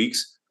possibly 8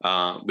 weeks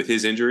with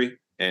his injury.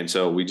 And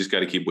so we just got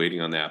to keep waiting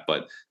on that.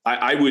 But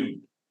I would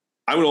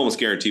almost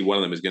guarantee one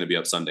of them is going to be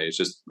up Sunday. It's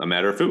just a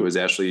matter of who, as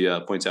Ashley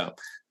points out.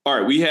 All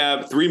right, we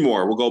have 3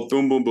 more. We'll go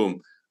boom, boom,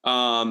 boom.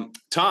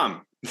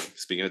 Tom,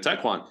 speaking of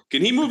Tyquan,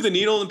 can he move the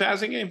needle in the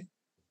passing game?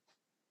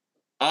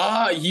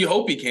 You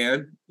hope he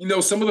can.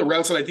 Some of the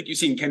routes that I think you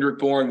see in Kendrick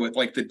Bourne with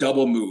like the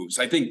double moves,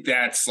 I think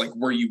that's like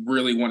where you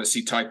really want to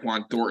see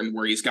Tyquan Thornton,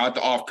 where he's got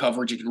the off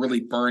coverage, he can really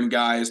burn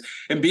guys.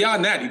 And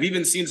beyond that, you've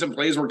even seen some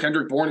plays where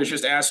Kendrick Bourne is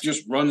just asked to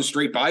just run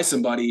straight by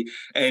somebody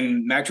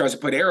and Mac tries to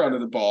put air under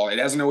the ball. It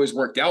hasn't always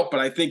worked out, but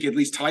I think at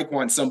least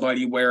Tyquan's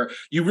somebody where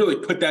you really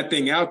put that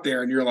thing out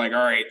there and you're like,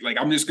 all right, like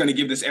I'm just going to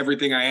give this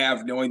everything I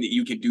have, knowing that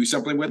you can do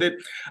something with it.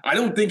 I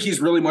don't think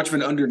he's really much of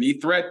an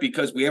underneath threat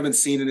because we haven't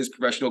seen in his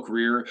professional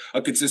career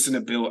a consistent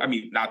ability. I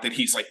mean, not that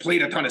he's like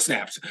played a ton of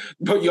snaps,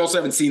 but you also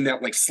haven't seen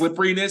that like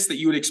slipperiness that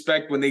you would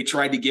expect when they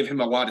tried to give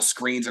him a lot of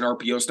screens and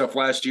RPO stuff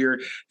last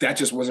year. That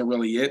just wasn't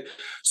really it.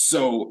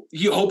 So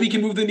you hope he can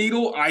move the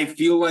needle. I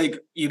feel like,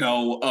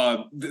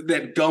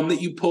 that gum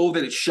that you pull,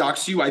 that it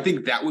shocks you. I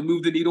think that would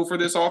move the needle for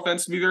this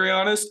offense, to be very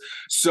honest.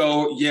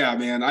 So yeah,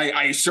 man,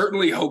 I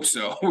certainly hope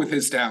so with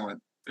his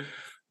talent.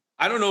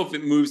 I don't know if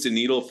it moves the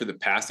needle for the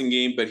passing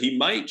game, but he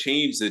might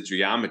change the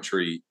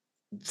geometry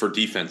for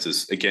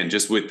defenses, again,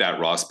 just with that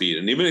raw speed.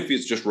 And even if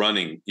he's just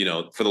running,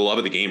 for the love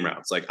of the game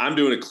routes, like I'm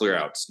doing a clear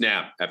out,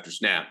 snap after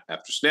snap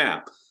after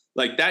snap,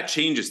 like that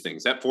changes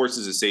things. That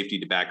forces a safety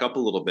to back up a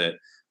little bit.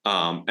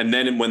 And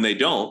then when they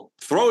don't,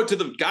 throw it to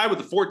the guy with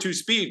the 4.2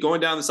 speed going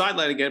down the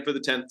sideline again for the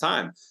 10th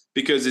time.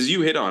 Because as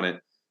you hit on it,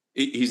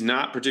 he's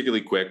not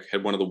particularly quick,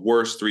 had one of the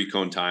worst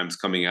 3-cone times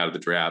coming out of the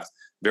draft,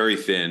 very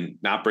thin,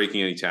 not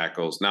breaking any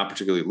tackles, not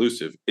particularly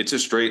elusive. It's a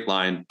straight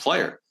line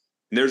player.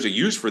 And there's a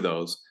use for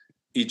those.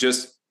 He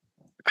just,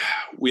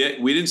 we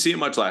didn't see it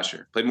much last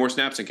year. Played more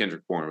snaps than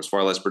Kendrick Bourne. Was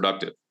far less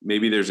productive.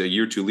 Maybe there's a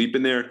year 2 leap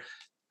in there.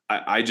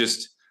 I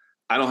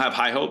don't have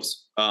high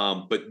hopes.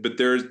 But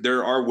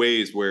there are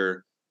ways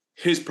where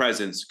his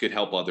presence could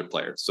help other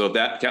players. So if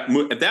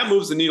that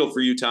moves the needle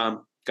for you,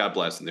 Tom, God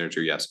bless. And there's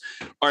your yes.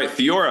 All right,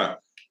 Theora,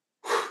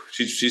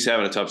 she's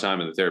having a tough time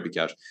in the therapy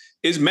couch.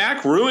 Is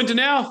Mac ruined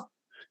now?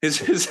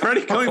 Is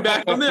already coming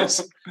back from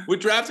this?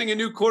 Would drafting a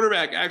new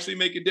quarterback actually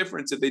make a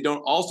difference if they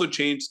don't also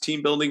change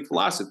team building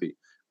philosophy?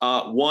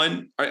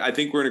 I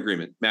think we're in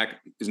agreement.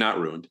 Mac is not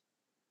ruined.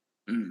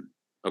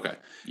 Okay.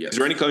 Yes. Is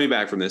there any coming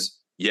back from this?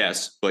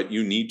 Yes, but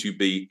you need to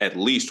be at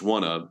least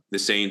one of the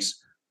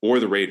Saints or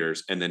the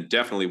Raiders, and then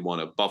definitely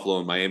one of Buffalo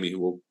and Miami, who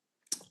will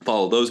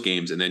follow those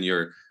games. And then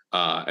you're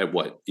at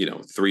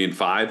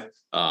 3-5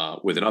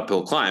 with an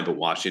uphill climb, but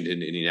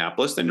Washington,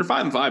 Indianapolis, then you're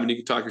 5-5, and you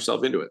can talk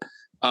yourself into it.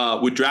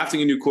 Would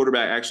drafting a new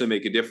quarterback actually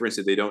make a difference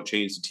if they don't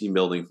change the team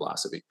building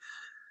philosophy?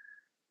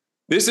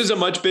 This is a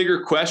much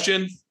bigger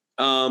question,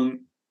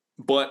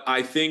 but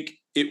I think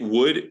it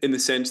would, in the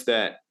sense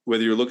that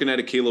whether you're looking at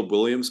a Caleb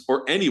Williams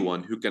or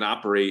anyone who can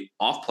operate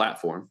off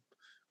platform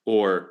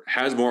or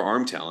has more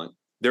arm talent,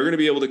 they're going to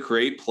be able to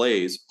create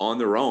plays on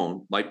their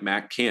own like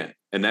Mac can't.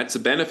 And that's the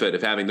benefit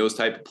of having those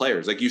type of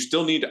players. Like, you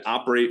still need to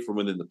operate from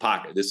within the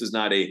pocket. This is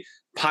not a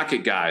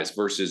pocket guys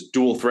versus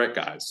dual threat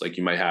guys like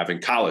you might have in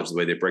college, the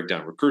way they break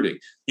down recruiting.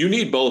 You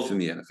need both in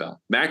the NFL.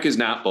 Mac is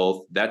not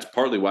both. That's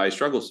partly why he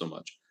struggles so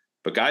much.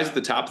 But guys at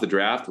the top of the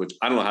draft, which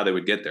I don't know how they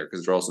would get there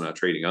because they're also not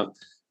trading up,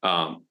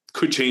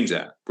 could change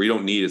that, where you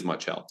don't need as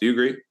much help. Do you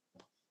agree?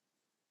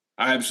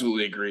 I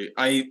absolutely agree.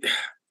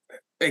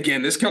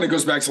 Again, this kind of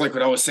goes back to like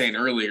what I was saying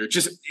earlier.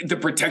 Just the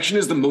protection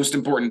is the most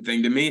important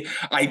thing to me.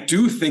 I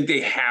do think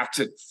they have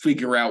to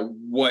figure out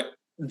what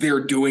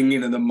they're doing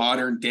in the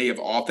modern day of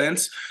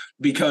offense,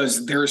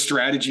 because their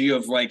strategy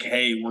of like,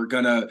 hey, we're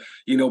gonna,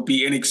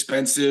 be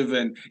inexpensive.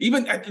 And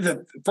even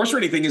the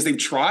frustrating thing is they've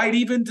tried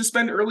even to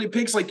spend early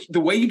picks. Like the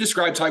way you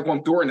described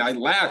Tyquan Thornton, I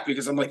laugh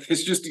because I'm like,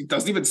 it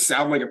doesn't even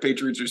sound like a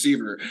Patriots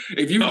receiver.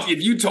 If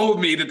you told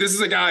me that this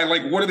is a guy,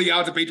 like, what are the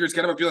odds of Patriots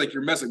kind of feel like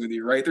you're messing with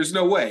you, right? There's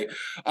no way.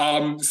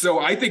 So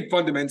I think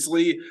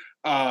fundamentally,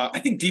 I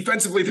think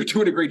defensively they're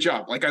doing a great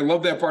job. Like, I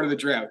love that part of the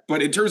draft.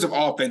 But in terms of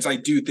offense, I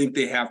do think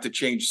they have to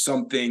change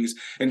some things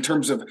in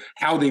terms of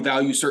how they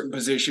value certain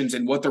positions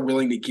and what they're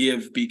willing to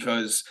give,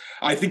 because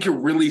I think you're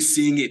really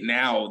seeing it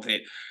now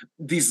that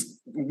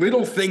these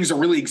little things are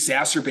really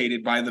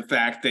exacerbated by the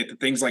fact that the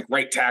things like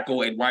right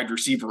tackle and wide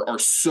receiver are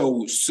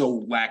so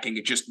lacking.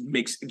 It just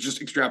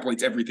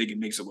extrapolates everything and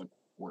makes it look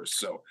worse.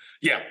 So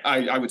yeah,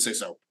 I would say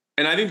so.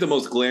 And I think the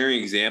most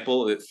glaring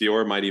example that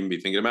Fiore might even be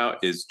thinking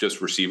about is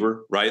just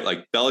receiver, right?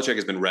 Like, Belichick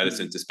has been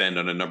reticent to spend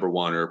on a number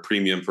one or a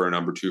premium for a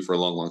number two for a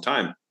long, long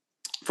time.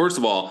 First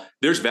of all,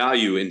 there's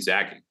value in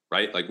zagging,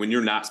 right? Like, when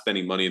you're not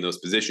spending money in those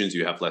positions,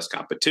 you have less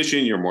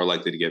competition. You're more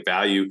likely to get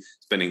value.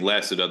 Spending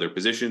less at other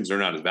positions, they're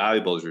not as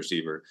valuable as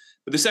receiver.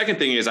 But the second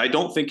thing is, I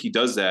don't think he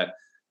does that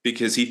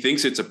because he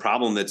thinks it's a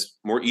problem that's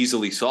more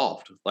easily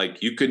solved.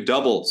 Like, you could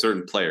double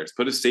certain players,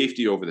 put a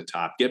safety over the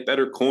top, get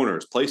better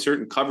corners, play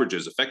certain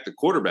coverages, affect the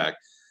quarterback.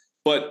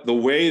 But the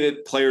way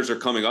that players are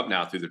coming up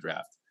now through the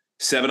draft,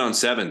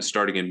 7-on-7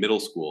 starting in middle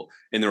school,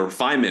 and the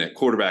refinement at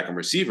quarterback and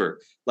receiver,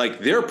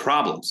 like, their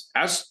problems.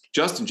 Ask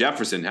Justin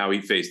Jefferson how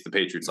he faced the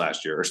Patriots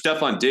last year, or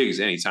Stephon Diggs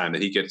anytime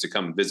that he gets to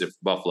come and visit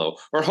Buffalo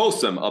or host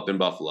them up in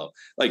Buffalo.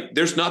 Like,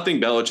 there's nothing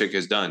Belichick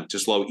has done to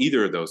slow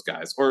either of those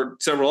guys or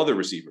several other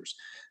receivers.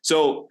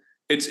 So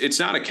it's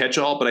not a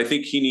catch-all, but I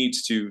think he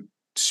needs to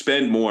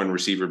spend more on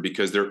receiver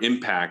because their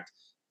impact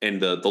and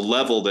the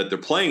level that they're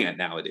playing at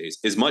nowadays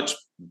is much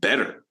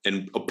better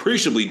and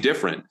appreciably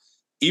different,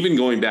 even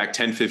going back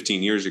 10,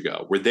 15 years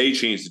ago, where they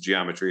changed the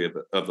geometry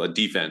of a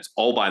defense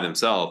all by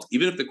themselves,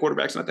 even if the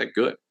quarterback's not that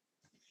good.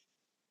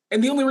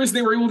 And the only reason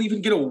they were able to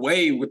even get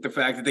away with the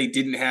fact that they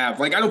didn't have,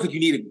 like, I don't think you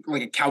need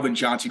a Calvin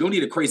Johnson. You don't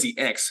need a crazy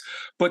X,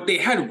 but they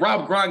had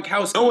Rob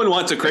Gronkowski. No one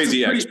wants a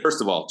crazy X, first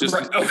of all. Just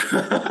right.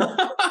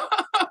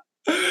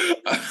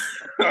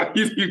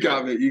 You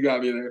got me. You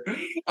got me there.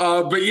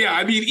 But yeah,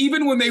 I mean,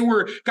 even when they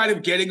were kind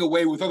of getting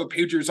away with, the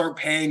Patriots aren't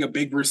paying a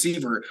big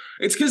receiver,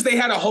 it's because they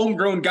had a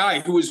homegrown guy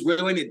who was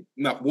willing to,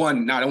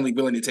 not only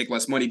willing to take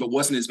less money, but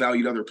wasn't as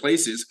valued other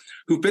places,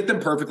 who fit them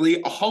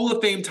perfectly, a Hall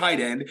of Fame tight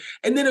end,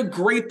 and then a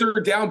great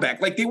third down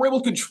back. Like, they were able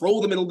to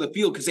control the middle of the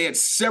field because they had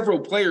several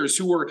players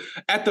who were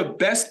at the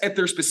best at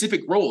their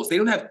specific roles. They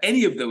don't have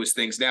any of those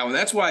things now. And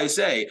that's why I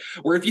say,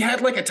 where if you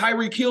had like a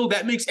Tyreek Hill,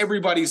 that makes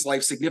everybody's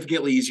life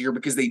significantly easier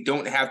because they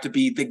don't have to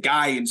be the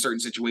guy in certain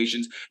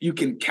situations. You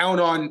can count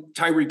on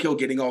Tyreek Hill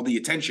getting all the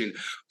attention.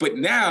 But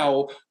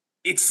now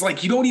it's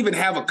like you don't even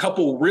have a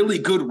couple really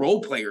good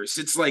role players.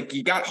 It's like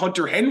you got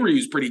Hunter Henry,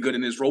 who's pretty good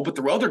in his role, but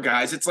the other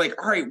guys, it's like,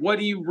 all right, what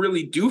do you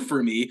really do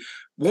for me?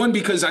 One,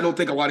 because I don't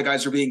think a lot of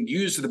guys are being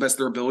used to the best of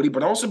their ability,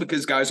 but also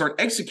because guys aren't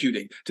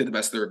executing to the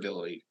best of their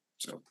ability.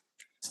 So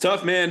it's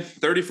tough, man.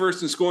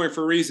 31st in scoring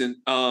for a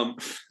reason.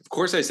 Of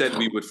course, I said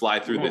we would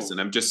fly through this,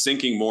 and I'm just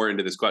sinking more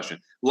into this question.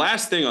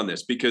 Last thing on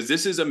this, because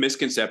this is a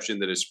misconception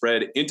that has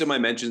spread into my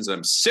mentions, and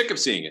I'm sick of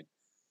seeing it.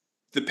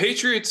 The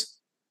Patriots,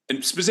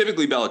 and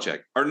specifically Belichick,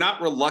 are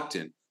not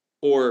reluctant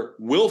or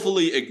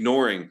willfully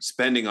ignoring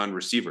spending on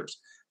receivers.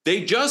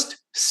 They just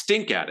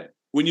stink at it.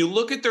 When you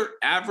look at their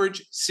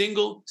average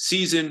single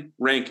season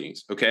rankings,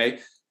 okay,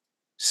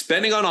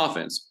 spending on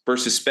offense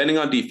versus spending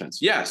on defense.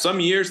 Yeah,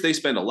 some years they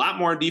spend a lot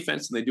more on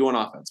defense than they do on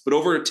offense. But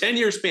over a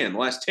 10-year span, the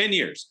last 10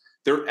 years,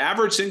 their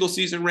average single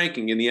season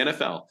ranking in the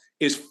NFL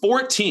is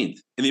 14th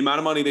in the amount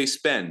of money they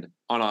spend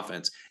on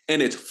offense.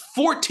 And it's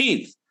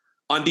 14th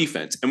on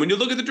defense. And when you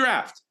look at the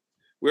draft,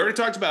 we already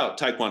talked about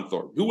Tyquan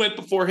Thornton. Who went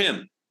before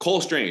him? Cole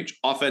Strange,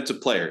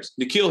 offensive players.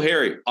 N'Keal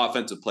Harry,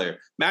 offensive player.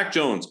 Mac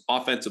Jones,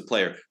 offensive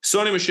player.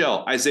 Sony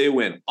Michel, Isaiah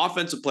Wynn,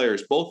 offensive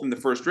players, both in the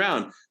first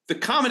round. The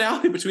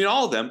commonality between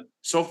all of them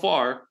so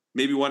far,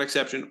 maybe one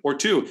exception or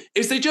two,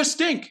 is they just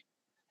stink.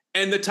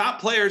 And the top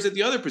players at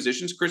the other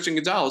positions, Christian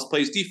Gonzalez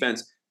plays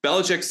defense.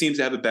 Belichick seems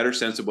to have a better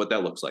sense of what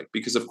that looks like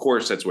because, of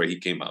course, that's where he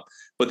came up.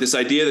 But this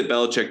idea that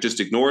Belichick just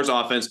ignores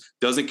offense,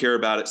 doesn't care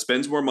about it,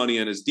 spends more money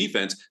on his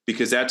defense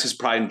because that's his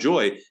pride and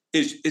joy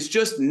is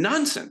just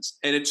nonsense.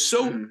 And it's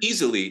so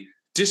easily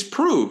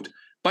disproved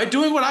by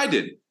doing what I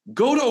did.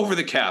 Go to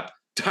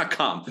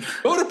overthecap.com,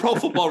 go to Pro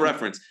Football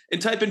Reference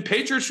and type in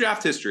Patriots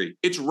draft history.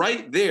 It's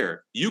right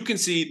there. You can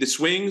see the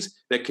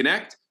swings that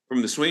connect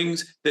from the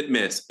swings that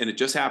miss. And it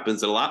just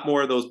happens that a lot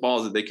more of those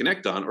balls that they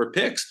connect on or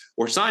picks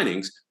or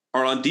signings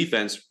are on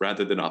defense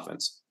rather than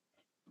offense.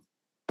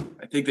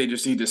 I think they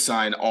just need to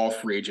sign all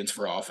free agents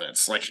for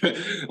offense,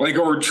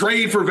 or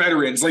trade for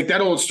veterans, like that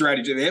old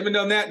strategy. They haven't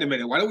done that in a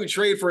minute. Why don't we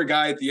trade for a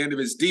guy at the end of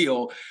his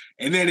deal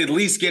and then at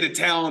least get a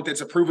talent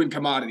that's a proven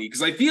commodity?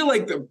 Because I feel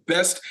like the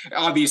best,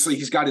 obviously,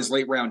 he's got his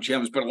late round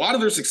gems, but a lot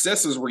of their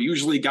successes were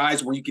usually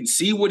guys where you can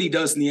see what he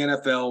does in the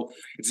NFL.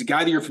 It's a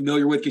guy that you're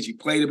familiar with because you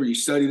played him or you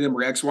studied him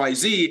or X, Y,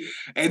 Z,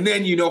 and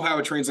then you know how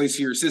it translates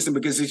to your system.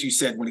 Because as you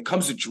said, when it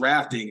comes to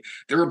drafting,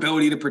 their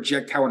ability to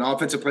project how an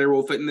offensive player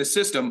will fit in the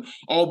system,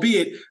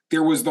 albeit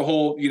there was the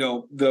whole,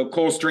 the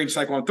Cole Strange,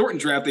 Cyclone Thornton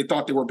draft. They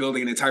thought they were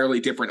building an entirely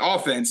different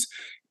offense.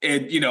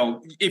 And,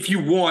 if you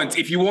want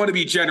to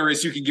be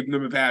generous, you can give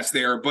them a pass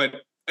there. But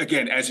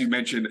again, as you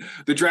mentioned,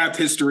 the draft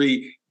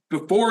history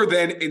before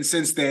then and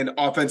since then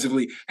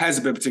offensively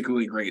hasn't been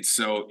particularly great.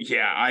 So,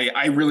 yeah,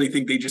 I really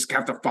think they just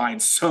have to find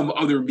some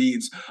other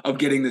means of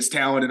getting this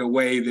talent in a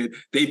way that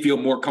they feel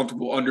more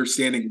comfortable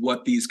understanding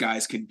what these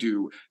guys can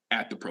do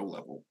at the pro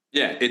level.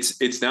 Yeah,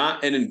 it's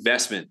not an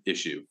investment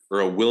issue or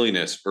a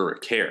willingness or a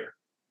care.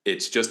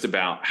 It's just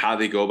about how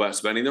they go about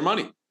spending their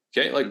money.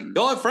 Okay. Like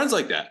you'll have friends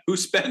like that who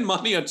spend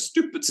money on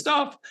stupid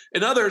stuff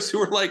and others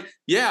who are like,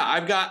 yeah,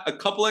 I've got a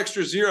couple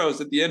extra zeros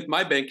at the end of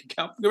my bank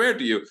account compared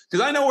to you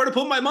because I know where to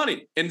put my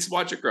money and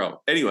watch it grow.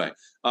 Anyway,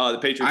 the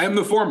Patriots. I am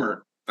the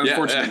former,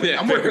 unfortunately. Yeah,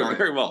 I'm working on it.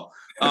 Very well.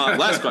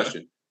 Last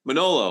question.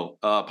 Manolo,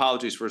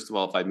 apologies, first of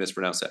all, if I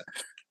mispronounced that.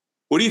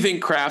 What do you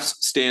think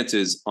Kraft's stance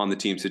is on the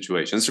team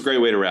situation? It's a great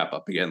way to wrap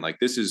up. Again,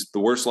 this is the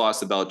worst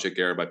loss of the Belichick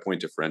era by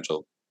point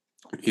differential.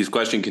 His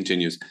question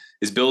continues,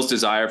 is Bill's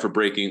desire for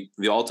breaking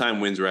the all-time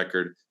wins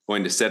record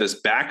going to set us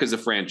back as a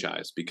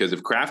franchise? Because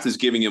if Kraft is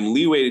giving him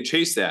leeway to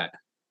chase that,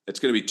 that's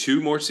going to be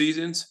 2 more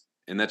seasons,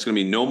 and that's going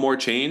to be no more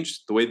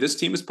change the way this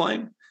team is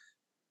playing.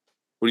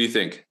 What do you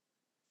think?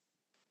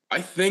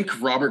 I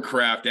think Robert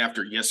Kraft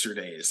after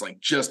yesterday is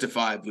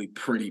justifiably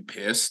pretty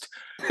pissed.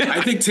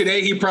 I think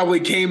today he probably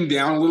came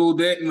down a little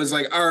bit and was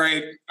like, all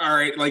right,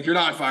 you're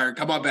not fired.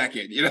 Come on back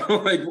in,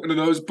 one of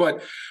those.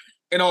 But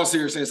in all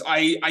seriousness,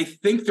 I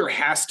think there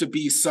has to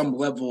be some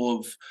level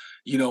of,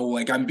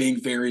 I'm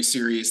being very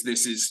serious.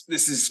 This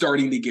is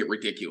starting to get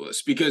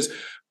ridiculous because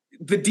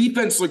the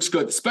defense looks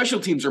good. The special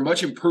teams are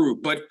much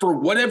improved, but for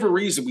whatever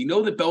reason, we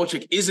know that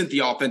Belichick isn't the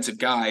offensive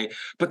guy,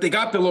 but they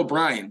got Bill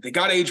O'Brien. They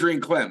got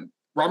Adrian Clem.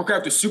 Robert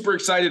Kraft is super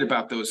excited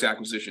about those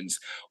acquisitions.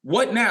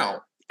 What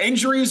now?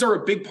 Injuries are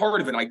a big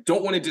part of it. I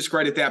don't want to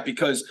discredit that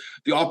because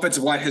the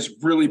offensive line has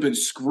really been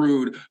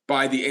screwed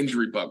by the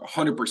injury bug,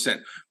 100%.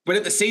 But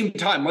at the same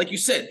time, like you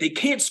said, they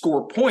can't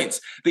score points.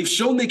 They've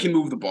shown they can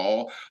move the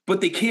ball, but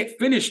they can't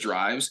finish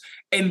drives.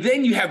 And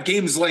then you have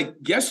games like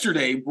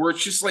yesterday where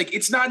it's just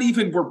it's not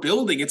even we're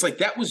building. It's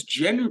that was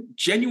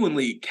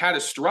genuinely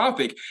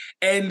catastrophic.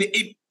 And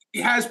it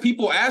has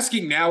people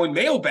asking now in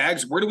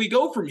mailbags, where do we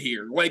go from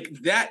here?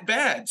 That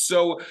bad.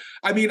 So,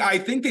 I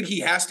think that he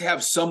has to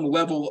have some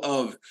level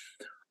of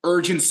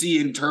urgency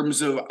in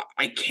terms of,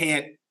 I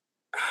can't,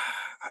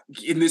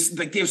 in this,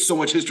 they have so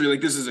much history.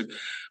 This is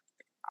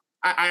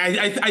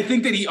I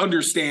think that he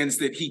understands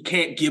that he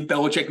can't give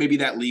Belichick maybe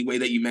that leeway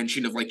that you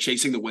mentioned of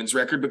chasing the wins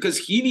record because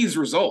he needs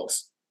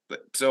results.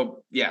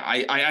 So yeah,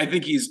 I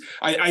think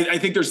I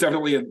think there's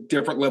definitely a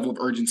different level of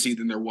urgency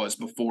than there was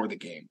before the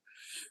game.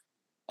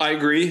 I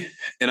agree,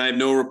 and I have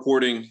no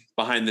reporting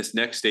behind this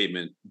next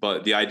statement,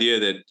 but the idea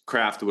that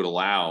Kraft would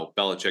allow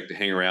Belichick to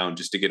hang around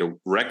just to get a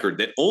record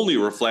that only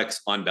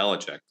reflects on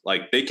Belichick.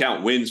 They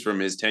count wins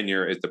from his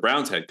tenure as the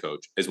Browns head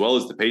coach, as well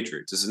as the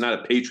Patriots. This is not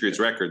a Patriots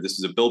record. This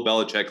is a Bill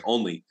Belichick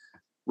only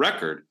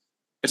record.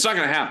 It's not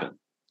going to happen.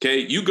 Okay,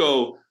 you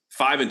go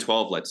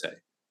 5-12, let's say.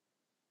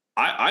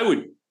 I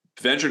would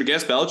venture to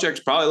guess Belichick's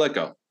probably let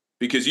go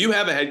because you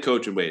have a head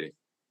coach in waiting.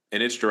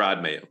 And it's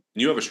Gerard Mayo.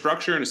 And you have a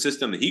structure and a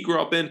system that he grew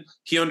up in,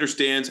 he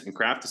understands, and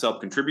Kraft has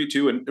helped contribute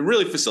to and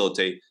really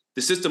facilitate.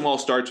 The system all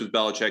starts with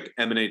Belichick,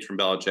 emanates from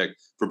Belichick,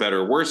 for better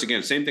or worse.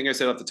 Again, same thing I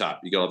said off the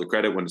top. You get all the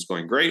credit when it's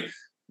going great.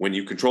 When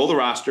you control the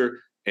roster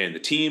and the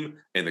team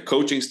and the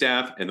coaching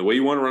staff and the way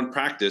you want to run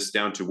practice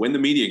down to when the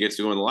media gets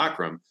to go in the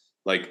locker room,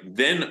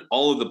 then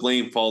all of the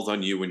blame falls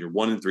on you when you're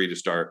 1-3 to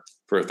start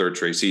for a third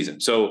straight season.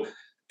 So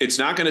it's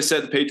not going to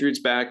set the Patriots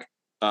back.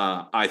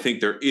 I think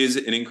there is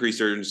an increased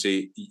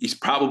urgency. He's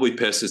probably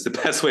pissed is the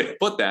best way to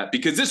put that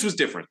because this was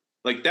different.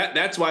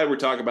 That's why we're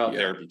talking about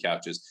therapy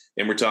couches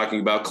and we're talking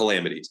about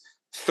calamities.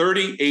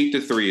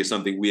 38-3 is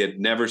something we had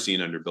never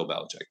seen under Bill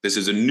Belichick. This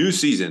is a new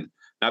season,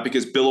 not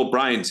because Bill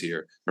O'Brien's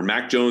here or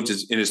Mac Jones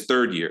is in his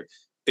 3rd year.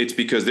 It's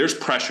because there's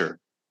pressure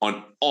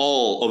on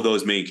all of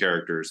those main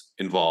characters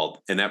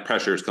involved. And that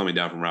pressure is coming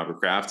down from Robert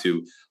Kraft,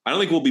 who I don't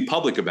think will be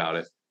public about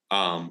it,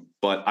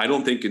 but I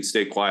don't think can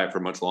stay quiet for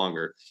much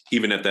longer,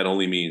 even if that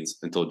only means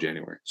until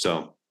January.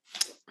 So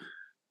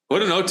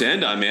what a note to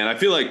end on, man. I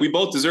feel like we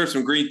both deserve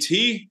some green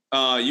tea.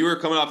 You were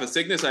coming off of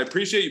sickness. I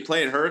appreciate you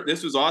playing hurt.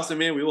 This was awesome,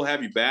 man. We will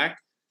have you back.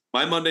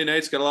 My Monday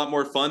nights got a lot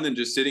more fun than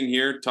just sitting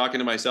here talking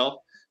to myself.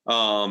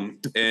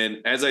 And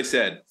as I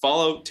said,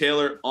 follow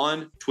Taylor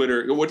on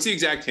Twitter. What's the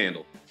exact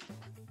handle?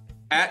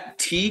 At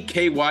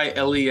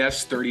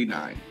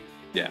TKYLES39.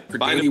 Yeah. For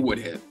Danny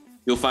Woodhead.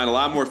 You'll find a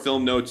lot more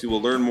film notes. You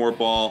will learn more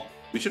ball.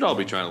 We should all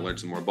be trying to learn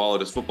some more ball.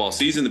 It is football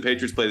season. The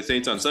Patriots play the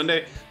Saints on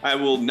Sunday. I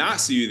will not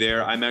see you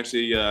there. I'm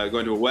actually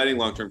going to a wedding,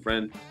 long-term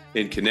friend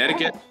in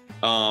Connecticut.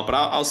 But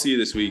I'll see you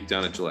this week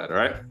down at Gillette, all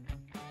right?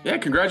 Yeah,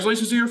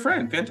 congratulations to your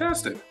friend.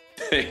 Fantastic.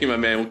 Hey, my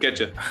man. We'll catch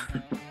you.